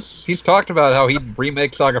interviews? He's talked about how he'd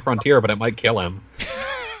remake Saga Frontier, but it might kill him.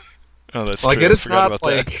 Oh, that's like true. it I is forgot not about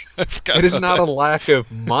that. like I forgot it is about not that. a lack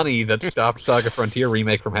of money that stopped Saga Frontier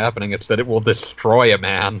remake from happening. It's that it will destroy a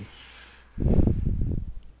man. I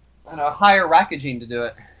don't know, hire Rakujin to do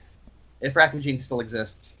it. If Rakujin still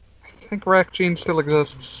exists. I think Rakujin still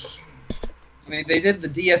exists. I mean, they did the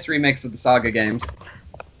DS remakes of the Saga games.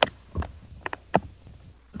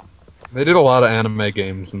 They did a lot of anime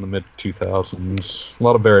games in the mid 2000s. A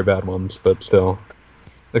lot of very bad ones, but still,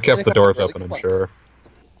 they kept the doors open. I'm sure.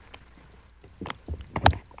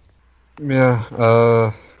 Yeah.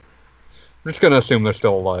 I'm just gonna assume they're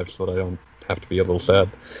still alive, so that I don't have to be a little sad.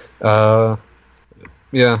 Yeah.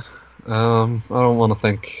 I don't want to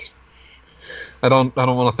think. I don't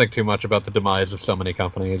want to think too much about the demise of so many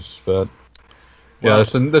companies, but yeah,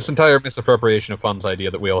 this entire misappropriation of funds idea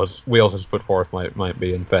that Wheels has put forth might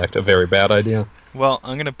be in fact a very bad idea. Well,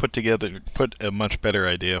 I'm gonna put a much better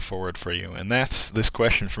idea forward for you, and that's this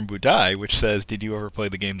question from Budai, which says, "Did you ever play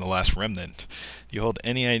the game The Last Remnant? Do you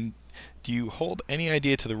hold any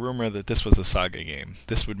idea to the rumor that this was a Saga game?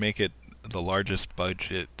 This would make it the largest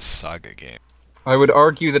budget Saga game." I would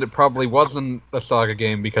argue that it probably wasn't a Saga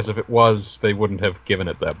game, because if it was, they wouldn't have given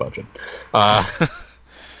it that budget.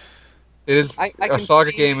 It is I a can Saga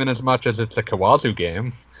see- game in as much as it's a Kawazu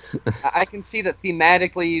game. I can see that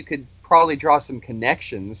thematically you could probably draw some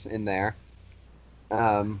connections in there.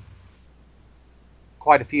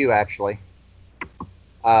 Quite a few, actually.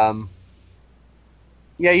 Yeah,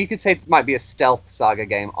 you could say it might be a stealth Saga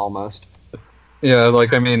game, almost. Yeah,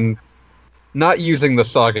 like, I mean, not using the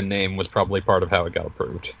Saga name was probably part of how it got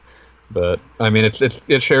approved. But, I mean,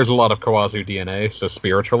 it shares a lot of Kawazu DNA, so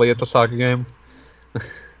spiritually it's a Saga game.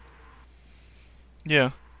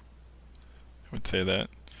 Yeah, I would say that,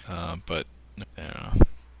 but I don't know.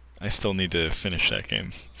 I still need to finish that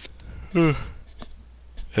game.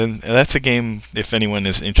 And that's a game, if anyone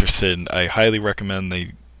is interested, I highly recommend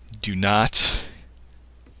they do not,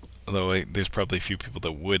 although there's probably a few people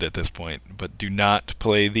that would at this point, but do not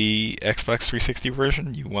play the Xbox 360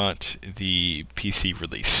 version. You want the PC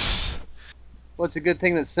release. Well, it's a good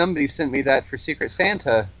thing that somebody sent me that for Secret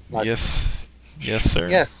Santa. Yes, sir.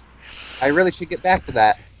 Yes. I really should get back to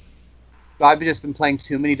that. I've just been playing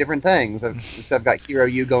too many different things. I've got Hero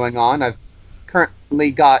U going on. I've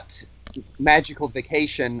currently got Magical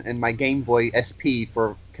Vacation and my Game Boy SP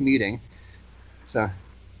for commuting. So,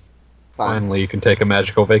 fine. Finally, you can take a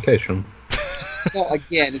magical vacation. Well,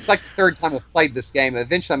 again, it's like the third time I've played this game.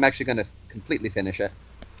 Eventually, I'm actually going to completely finish it.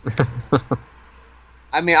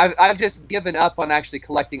 I mean, I've just given up on actually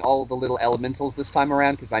collecting all of the little elementals this time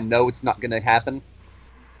around, because I know it's not going to happen.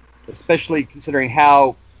 Especially considering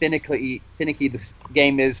how finicky this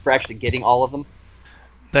game is for actually getting all of them.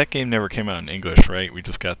 That game never came out in English, right? We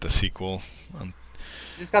just got the sequel.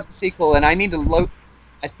 Just got the sequel, and I need to load.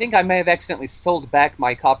 I think I may have accidentally sold back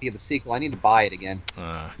my copy of the sequel. I need to buy it again.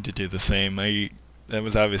 To do the same. That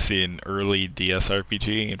was obviously an early DS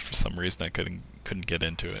RPG, and for some reason I couldn't get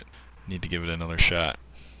into it. Need to give it another shot.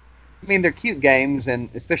 I mean, they're cute games, and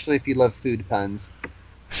especially if you love food puns.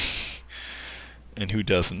 And who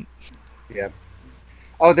doesn't? Yeah.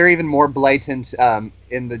 Oh, they're even more blatant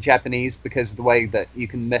in the Japanese because of the way that you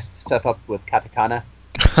can mess stuff up with katakana.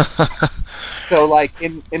 So, like,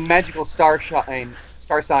 in Magical Star Sign,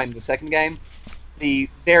 the second game, the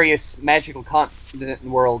various magical continent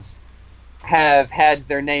worlds have had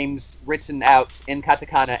their names written out in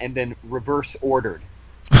katakana and then reverse ordered.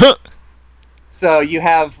 So you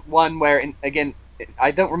have one where, again,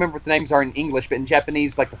 I don't remember what the names are in English, but in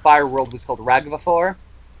Japanese, like, the fire world was called Ragvafor.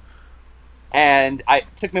 And it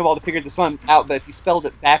took me a while to figure this one out, but if you spelled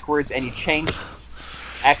it backwards and you changed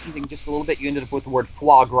accenting just a little bit, you ended up with the word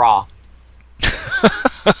foie gras.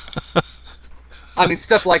 I mean,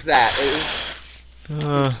 stuff like that. It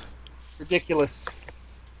was ridiculous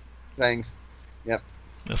things. Yep.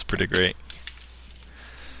 That's pretty great.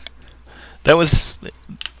 Those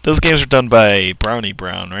games were done by Brownie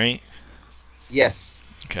Brown, right? Yes.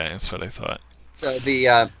 Okay, that's what I thought. So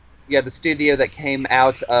the studio that came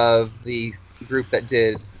out of the group that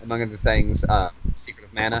did, among other things, Secret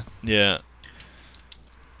of Mana. Yeah.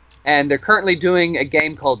 And they're currently doing a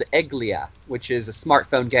game called Eglia, which is a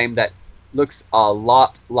smartphone game that looks a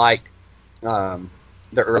lot like the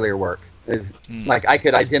earlier work. Like, I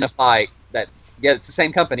could identify that, yeah, it's the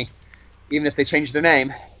same company, even if they changed their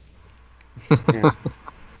name. Yeah.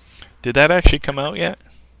 Did that actually come out yet?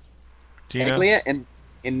 Do you know? Eglia,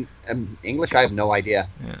 in English, I have no idea.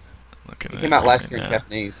 Yeah. Looking It at came out last right year in now.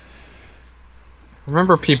 Japanese. I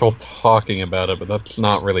remember people talking about it, but that's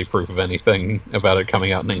not really proof of anything about it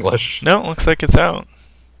coming out in English. No, it looks like it's out.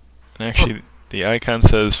 And actually, the icon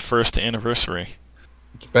says first anniversary.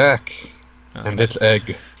 It's back, I'll and it's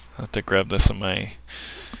egg. have to grab this on my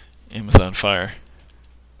Amazon Fire.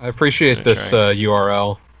 I appreciate That's this right.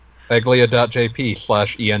 URL,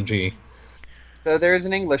 eglia.jp/eng. So there is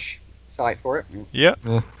an English site for it. Yep.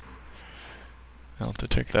 Yeah. I'll have to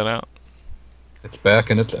check that out. It's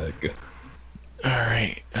back and it's egg.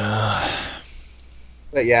 Alright.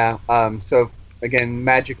 But yeah, so again,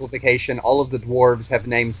 magical vacation. All of the dwarves have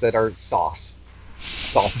names that are sauce.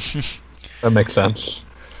 Sauce. That makes sense.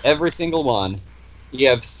 Every single one. You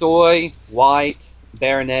have soy, white,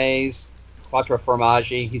 béarnaise, quattro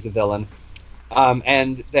formaggi. He's a villain.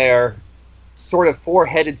 And their sort of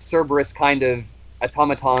four-headed Cerberus kind of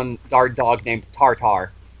automaton guard dog named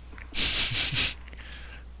Tartar.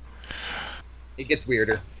 It gets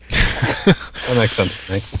weirder. That makes sense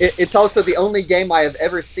to me. It's also the only game I have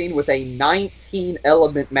ever seen with a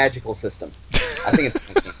 19-element magical system. I think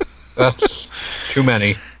it's 19. That's too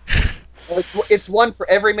many. Well, it's one for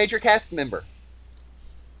every major cast member.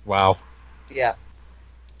 Wow. Yeah.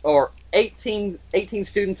 Or 18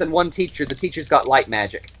 students and one teacher. The teacher's got light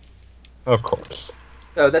magic. Of course.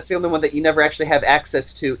 So that's the only one that you never actually have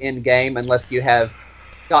access to in-game unless you have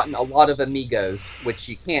gotten a lot of amigos, which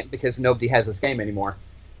you can't because nobody has this game anymore.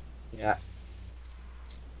 Yeah.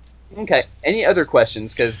 Okay. Any other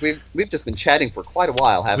questions? Because we've just been chatting for quite a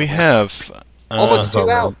while, haven't we? We have. Almost 2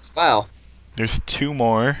 Alright. hours. Wow. There's 2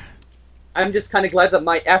 more. I'm just kind of glad that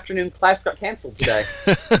my afternoon class got canceled today.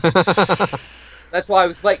 That's why I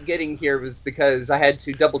was late getting here, was because I had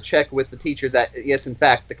to double check with the teacher that, yes, in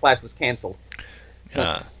fact, the class was canceled.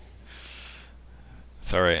 So,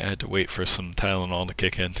 It's alright, I had to wait for some Tylenol to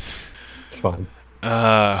kick in. It's fine.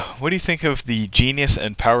 What do you think of the Genius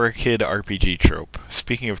and Power Kid RPG trope?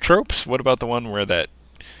 Speaking of tropes, what about the one where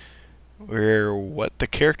what the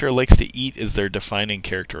character likes to eat is their defining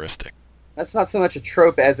characteristic? that's not so much a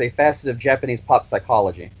trope as a facet of Japanese pop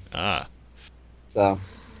psychology. Ah. So,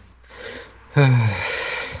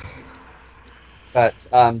 but,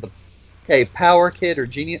 okay, Power Kid or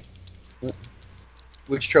Genius?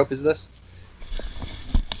 Which trope is this?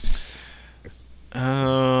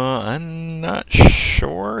 I'm not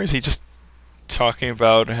sure. Is he just talking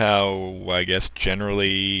about how, I guess,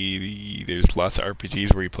 generally there's lots of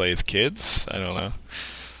RPGs where you play as kids? I don't know.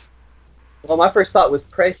 Well, my first thought was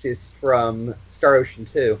Praxis from Star Ocean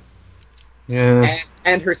 2. Yeah.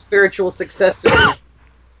 And her spiritual successor,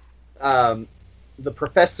 the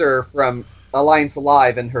professor from Alliance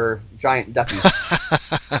Alive and her giant ducky.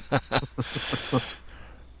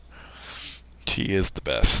 She is the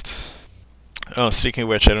best. Oh, speaking of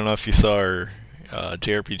which, I don't know if you saw our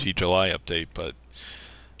JRPG July update, but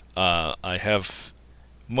I have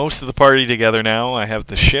most of the party together now. I have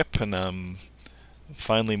the ship, and I'm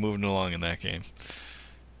finally moving along in that game.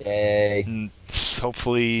 Yay. And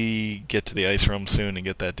hopefully get to the Ice Realm soon and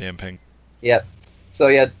get that damn ping. Yep. So,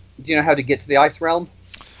 yeah, do you know how to get to the Ice Realm?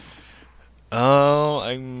 Oh,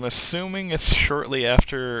 I'm assuming it's shortly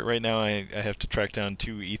after. Right now, I have to track down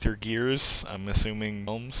 2 Ether Gears. I'm assuming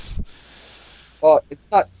realms. Well, it's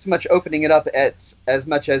not so much opening it up as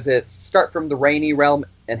much as it's start from the Rainy Realm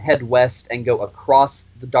and head west and go across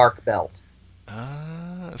the Dark Belt.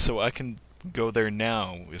 So I can go there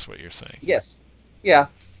now, is what you're saying. Yes. Yeah.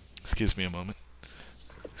 Excuse me a moment.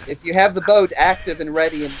 If you have the boat active and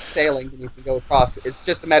ready and sailing, then you can go across. It's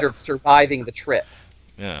just a matter of surviving the trip.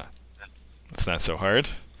 Yeah. It's not so hard.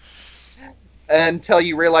 Until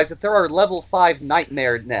you realize that there are level 5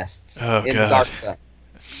 nightmare nests Oh, in God. the Dark Belt.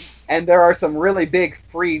 And there are some really big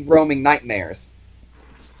free roaming nightmares.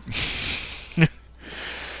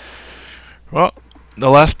 Well, the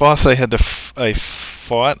last boss I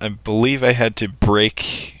fought, I believe I had to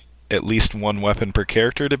break at least 1 weapon per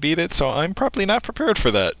character to beat it, so I'm probably not prepared for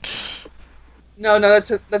that. No,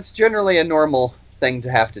 that's generally a normal thing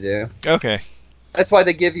to have to do. Okay. That's why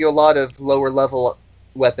they give you a lot of lower level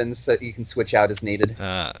weapons so you can switch out as needed.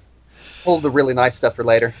 Hold the really nice stuff for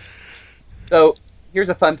later. So, here's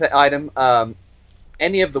a fun item.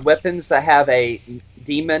 Any of the weapons that have a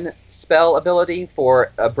demon spell ability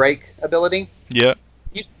for a break ability, Yeah.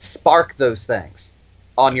 you can spark those things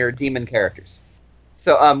on your demon characters.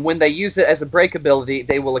 So when they use it as a break ability,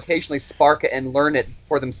 they will occasionally spark it and learn it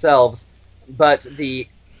for themselves, but the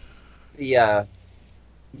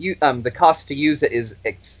cost to use it is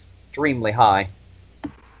extremely high.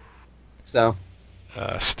 So.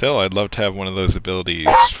 Still, I'd love to have one of those abilities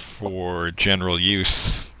for general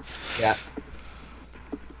use. Yeah.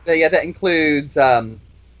 So, yeah, that includes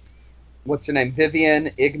what's her name?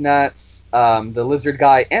 Vivian, Ignatz, the lizard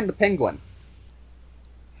guy, and the penguin.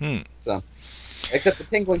 So, except the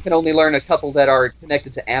penguin can only learn a couple that are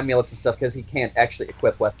connected to amulets and stuff because he can't actually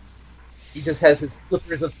equip weapons. He just has his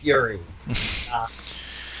flippers of fury.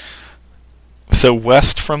 So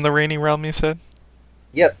west from the Rainy Realm, you said?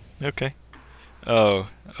 Yep. Okay. Oh.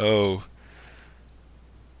 Oh.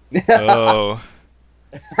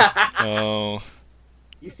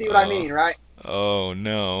 You see what I mean, right? Oh,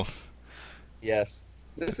 no. Yes.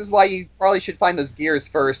 This is why you probably should find those gears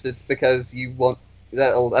first. It's because you won't.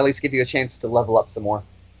 That'll at least give you a chance to level up some more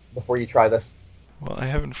before you try this. Well, I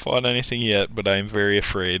haven't fought anything yet, but I'm very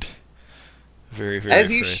afraid. Very, very As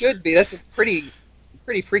afraid. you should be. That's a pretty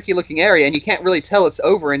freaky looking area, and you can't really tell it's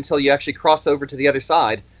over until you actually cross over to the other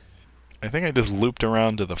side. I think I just looped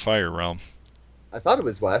around to the Fire Realm. I thought it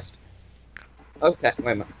was west. Okay,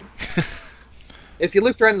 wait a minute. If you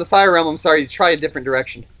looped around to the Fire Realm, I'm sorry, try a different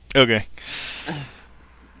direction. Okay.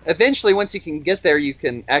 Eventually, once you can get there, you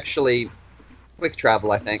can actually quick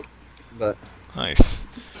travel, I think. But Nice.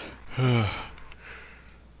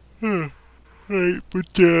 Right, but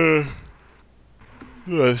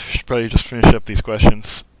I should probably just finish up these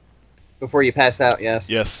questions. before you pass out, yes.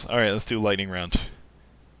 Yes. All right, let's do lightning round.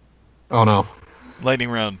 Oh no. Lightning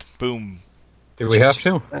round. Boom. Do we have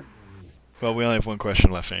to? Well, we only have one question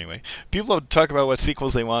left anyway. People talk about what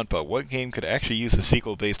sequels they want, but what game could actually use a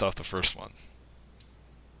sequel based off the first one?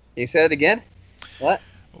 You said it again? What?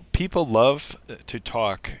 People love to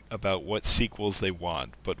talk about what sequels they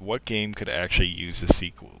want, but what game could actually use a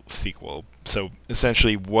sequel? So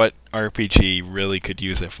essentially, what RPG really could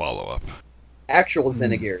use a follow-up? Actual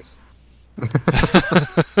Xenogears.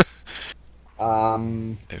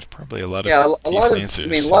 There's probably a lot of Yeah, a lot of- answers I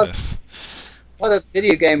mean, a to lot- this. A lot of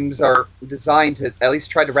video games are designed to at least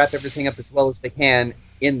try to wrap everything up as well as they can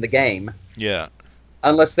in the game, Yeah.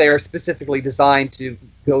 unless they are specifically designed to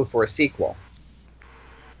go for a sequel.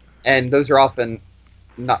 And those are often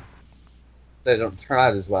not. They don't turn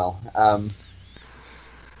out as well.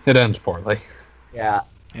 It ends poorly. Yeah.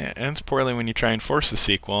 Yeah, it ends poorly when you try and force a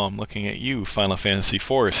sequel. I'm looking at you, Final Fantasy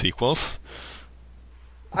IV sequels.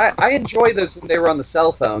 I enjoy those when they were on the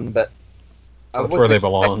cell phone, but I That's wasn't where they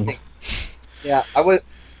belong. expecting- Yeah,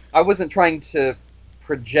 I wasn't trying to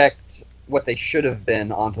project what they should have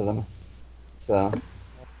been onto them. So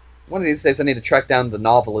one of these days I need to track down the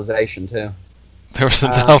novelization too. There was a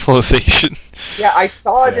novelization. Yeah, I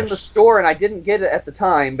saw it in the Yes. store and I didn't get it at the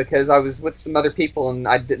time because I was with some other people and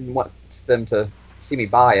I didn't want them to see me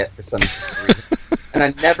buy it for some reason. And I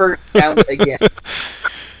never found it again.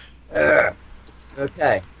 Ugh.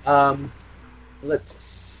 Okay. Let's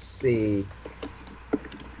see.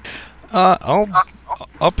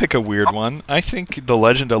 I'll pick a weird one. I think The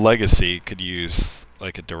Legend of Legacy could use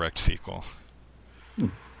like a direct sequel.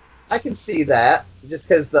 I can see that just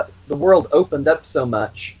because the world opened up so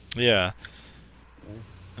much. Yeah.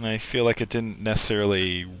 And I feel like it didn't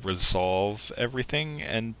necessarily resolve everything.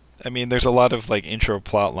 And I mean, there's a lot of like intro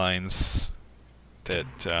plot lines that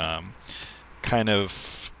kind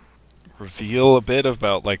of reveal a bit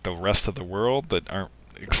about like the rest of the world that aren't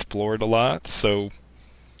explored a lot. So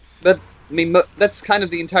But I mean, that's kind of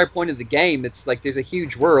the entire point of the game. It's like there's a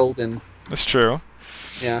huge world, and that's true.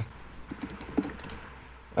 yeah.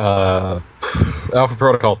 Alpha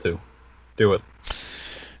Protocol 2. Do it.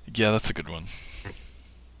 Yeah, that's a good one.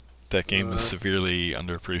 That game was severely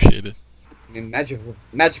underappreciated. I mean,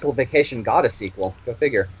 Magical Vacation got a sequel. Go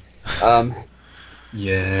figure.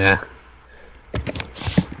 Yeah.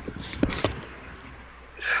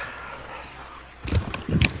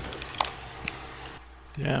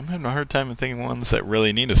 Yeah, I'm having a hard time thinking ones that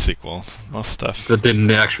really need a sequel. Most stuff. That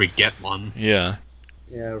didn't actually get one. Yeah.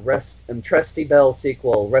 Yeah, Trusty Bell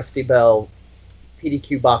sequel, Rusty Bell,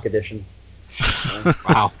 PDQ Bach edition.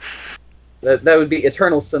 Wow. That would be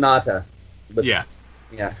Eternal Sonata. But, Yeah.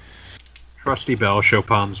 Yeah. Trusty Bell,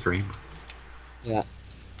 Chopin's Dream.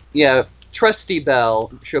 Yeah. Trusty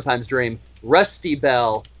Bell, Chopin's Dream. Rusty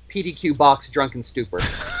Bell, PDQ Bach's Drunken Stupor.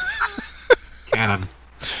 Canon.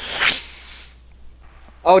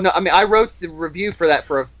 Oh no! I mean, I wrote the review for that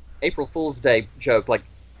for a April Fool's Day joke, like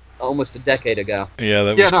almost a decade ago. Yeah,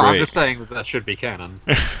 that was Yeah, no, I'm great. just saying that should be canon.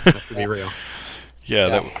 That should be real. Yeah,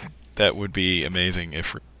 Yeah. that would be amazing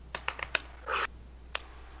if.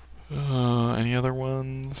 Any other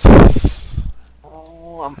ones?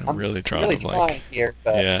 Oh, I'm I'm really trying really to like. trying here,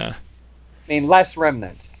 but Yeah. I mean, Last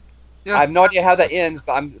Remnant. Yeah. I have no idea how that ends,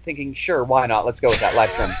 but I'm thinking, sure, why not? Let's go with that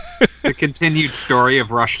Last Remnant. The continued story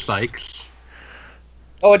of Rush Sykes.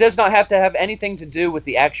 Oh, it does not have to have anything to do with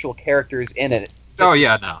the actual characters in it. Oh Just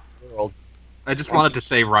yeah, the no. world. I just wanted to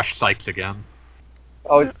say Rush Sykes again.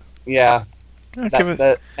 Oh, Yeah, I'll give it-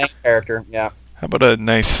 the main character. Yeah, How about a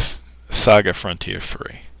nice Saga Frontier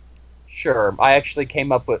 3? sure. I actually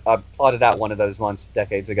came up with, plotted out one of those once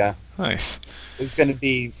decades ago. Nice. It was going to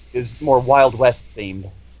be is more Wild West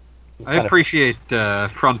themed. It's I kind of- appreciate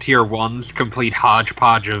Frontier 1's complete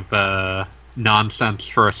hodgepodge of nonsense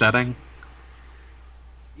for a setting.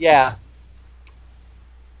 Yeah.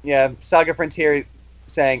 Yeah, Saga Frontier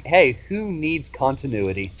saying, hey, who needs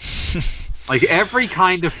continuity? Like, every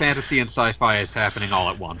kind of fantasy and sci-fi is happening all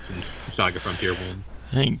at once in Saga Frontier 1.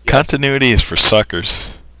 I think continuity is for suckers.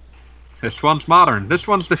 This one's modern, this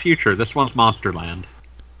one's the future, this one's Monsterland.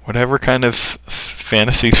 Whatever kind of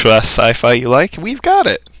fantasy / sci-fi you like, we've got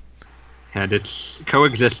it. And it's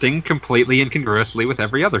coexisting completely incongruously with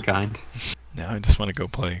every other kind. Now I just want to go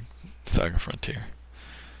play Saga Frontier.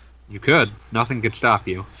 You could. Nothing could stop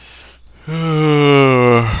you.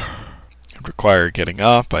 It'd require getting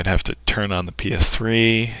up. I'd have to turn on the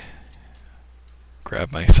PS3,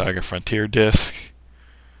 grab my Saga Frontier disc.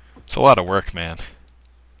 It's a lot of work, man.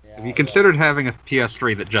 Have you considered having a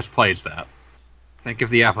PS3 that just plays that? Think of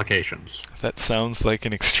the applications. That sounds like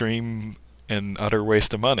an extreme and utter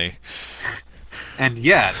waste of money. And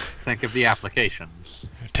yet, think of the applications.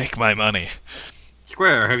 Take my money.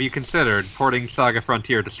 Square, have you considered porting Saga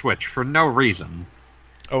Frontier to Switch for no reason?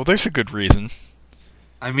 Oh, there's a good reason.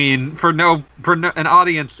 I mean, for an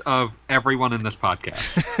audience of everyone in this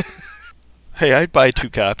podcast. Hey, I'd buy 2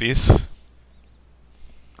 copies.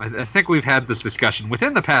 I think we've had this discussion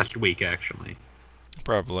within the past week, actually.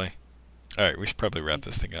 Probably. Alright, we should probably wrap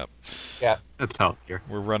this thing up. That's healthier.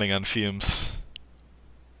 We're running on fumes,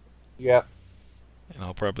 Yep. and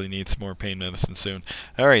I'll probably need some more pain medicine soon.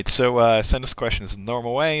 Alright, so send us questions the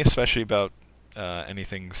normal way, especially about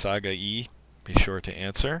anything Saga E. Be sure to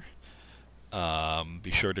answer.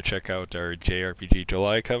 Be sure to check out our JRPG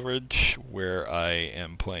July coverage, where I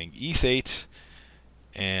am playing Ys 8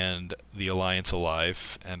 and The Alliance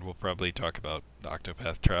Alive, and we'll probably talk about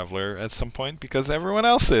Octopath Traveler at some point, because everyone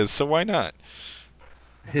else is, so why not?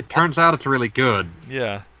 It turns out it's really good.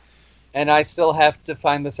 Yeah. And I still have to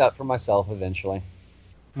find this out for myself eventually.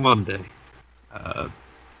 One day.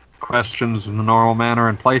 Questions in the normal manner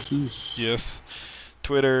and places? Yes.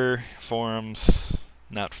 Twitter, forums,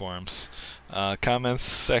 not forums, comments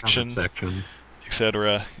section, Comment section.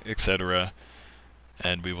 etc., etc.,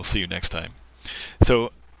 and we will see you next time.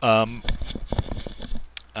 So,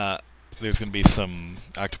 there's going to be some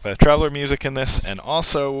Octopath Traveler music in this, and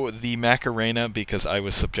also the Macarena, because I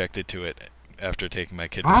was subjected to it after taking my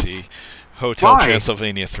kid What? to see Hotel Why?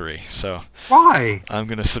 Transylvania 3. So, Why? I'm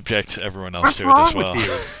going to subject everyone else What's to it as wrong well. with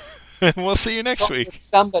you? And we'll see you next week. It's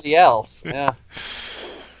somebody else. Yeah.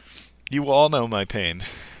 You all know my pain.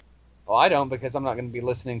 Well, I don't because I'm not going to be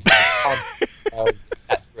listening to the podcast.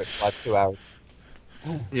 Sat through it the last 2 hours.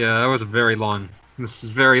 Yeah, that was very long. This is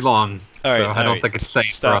very long. All right, so I all don't right. think it's safe for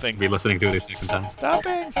us Stopping. to be listening to it a second time.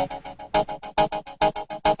 Stopping!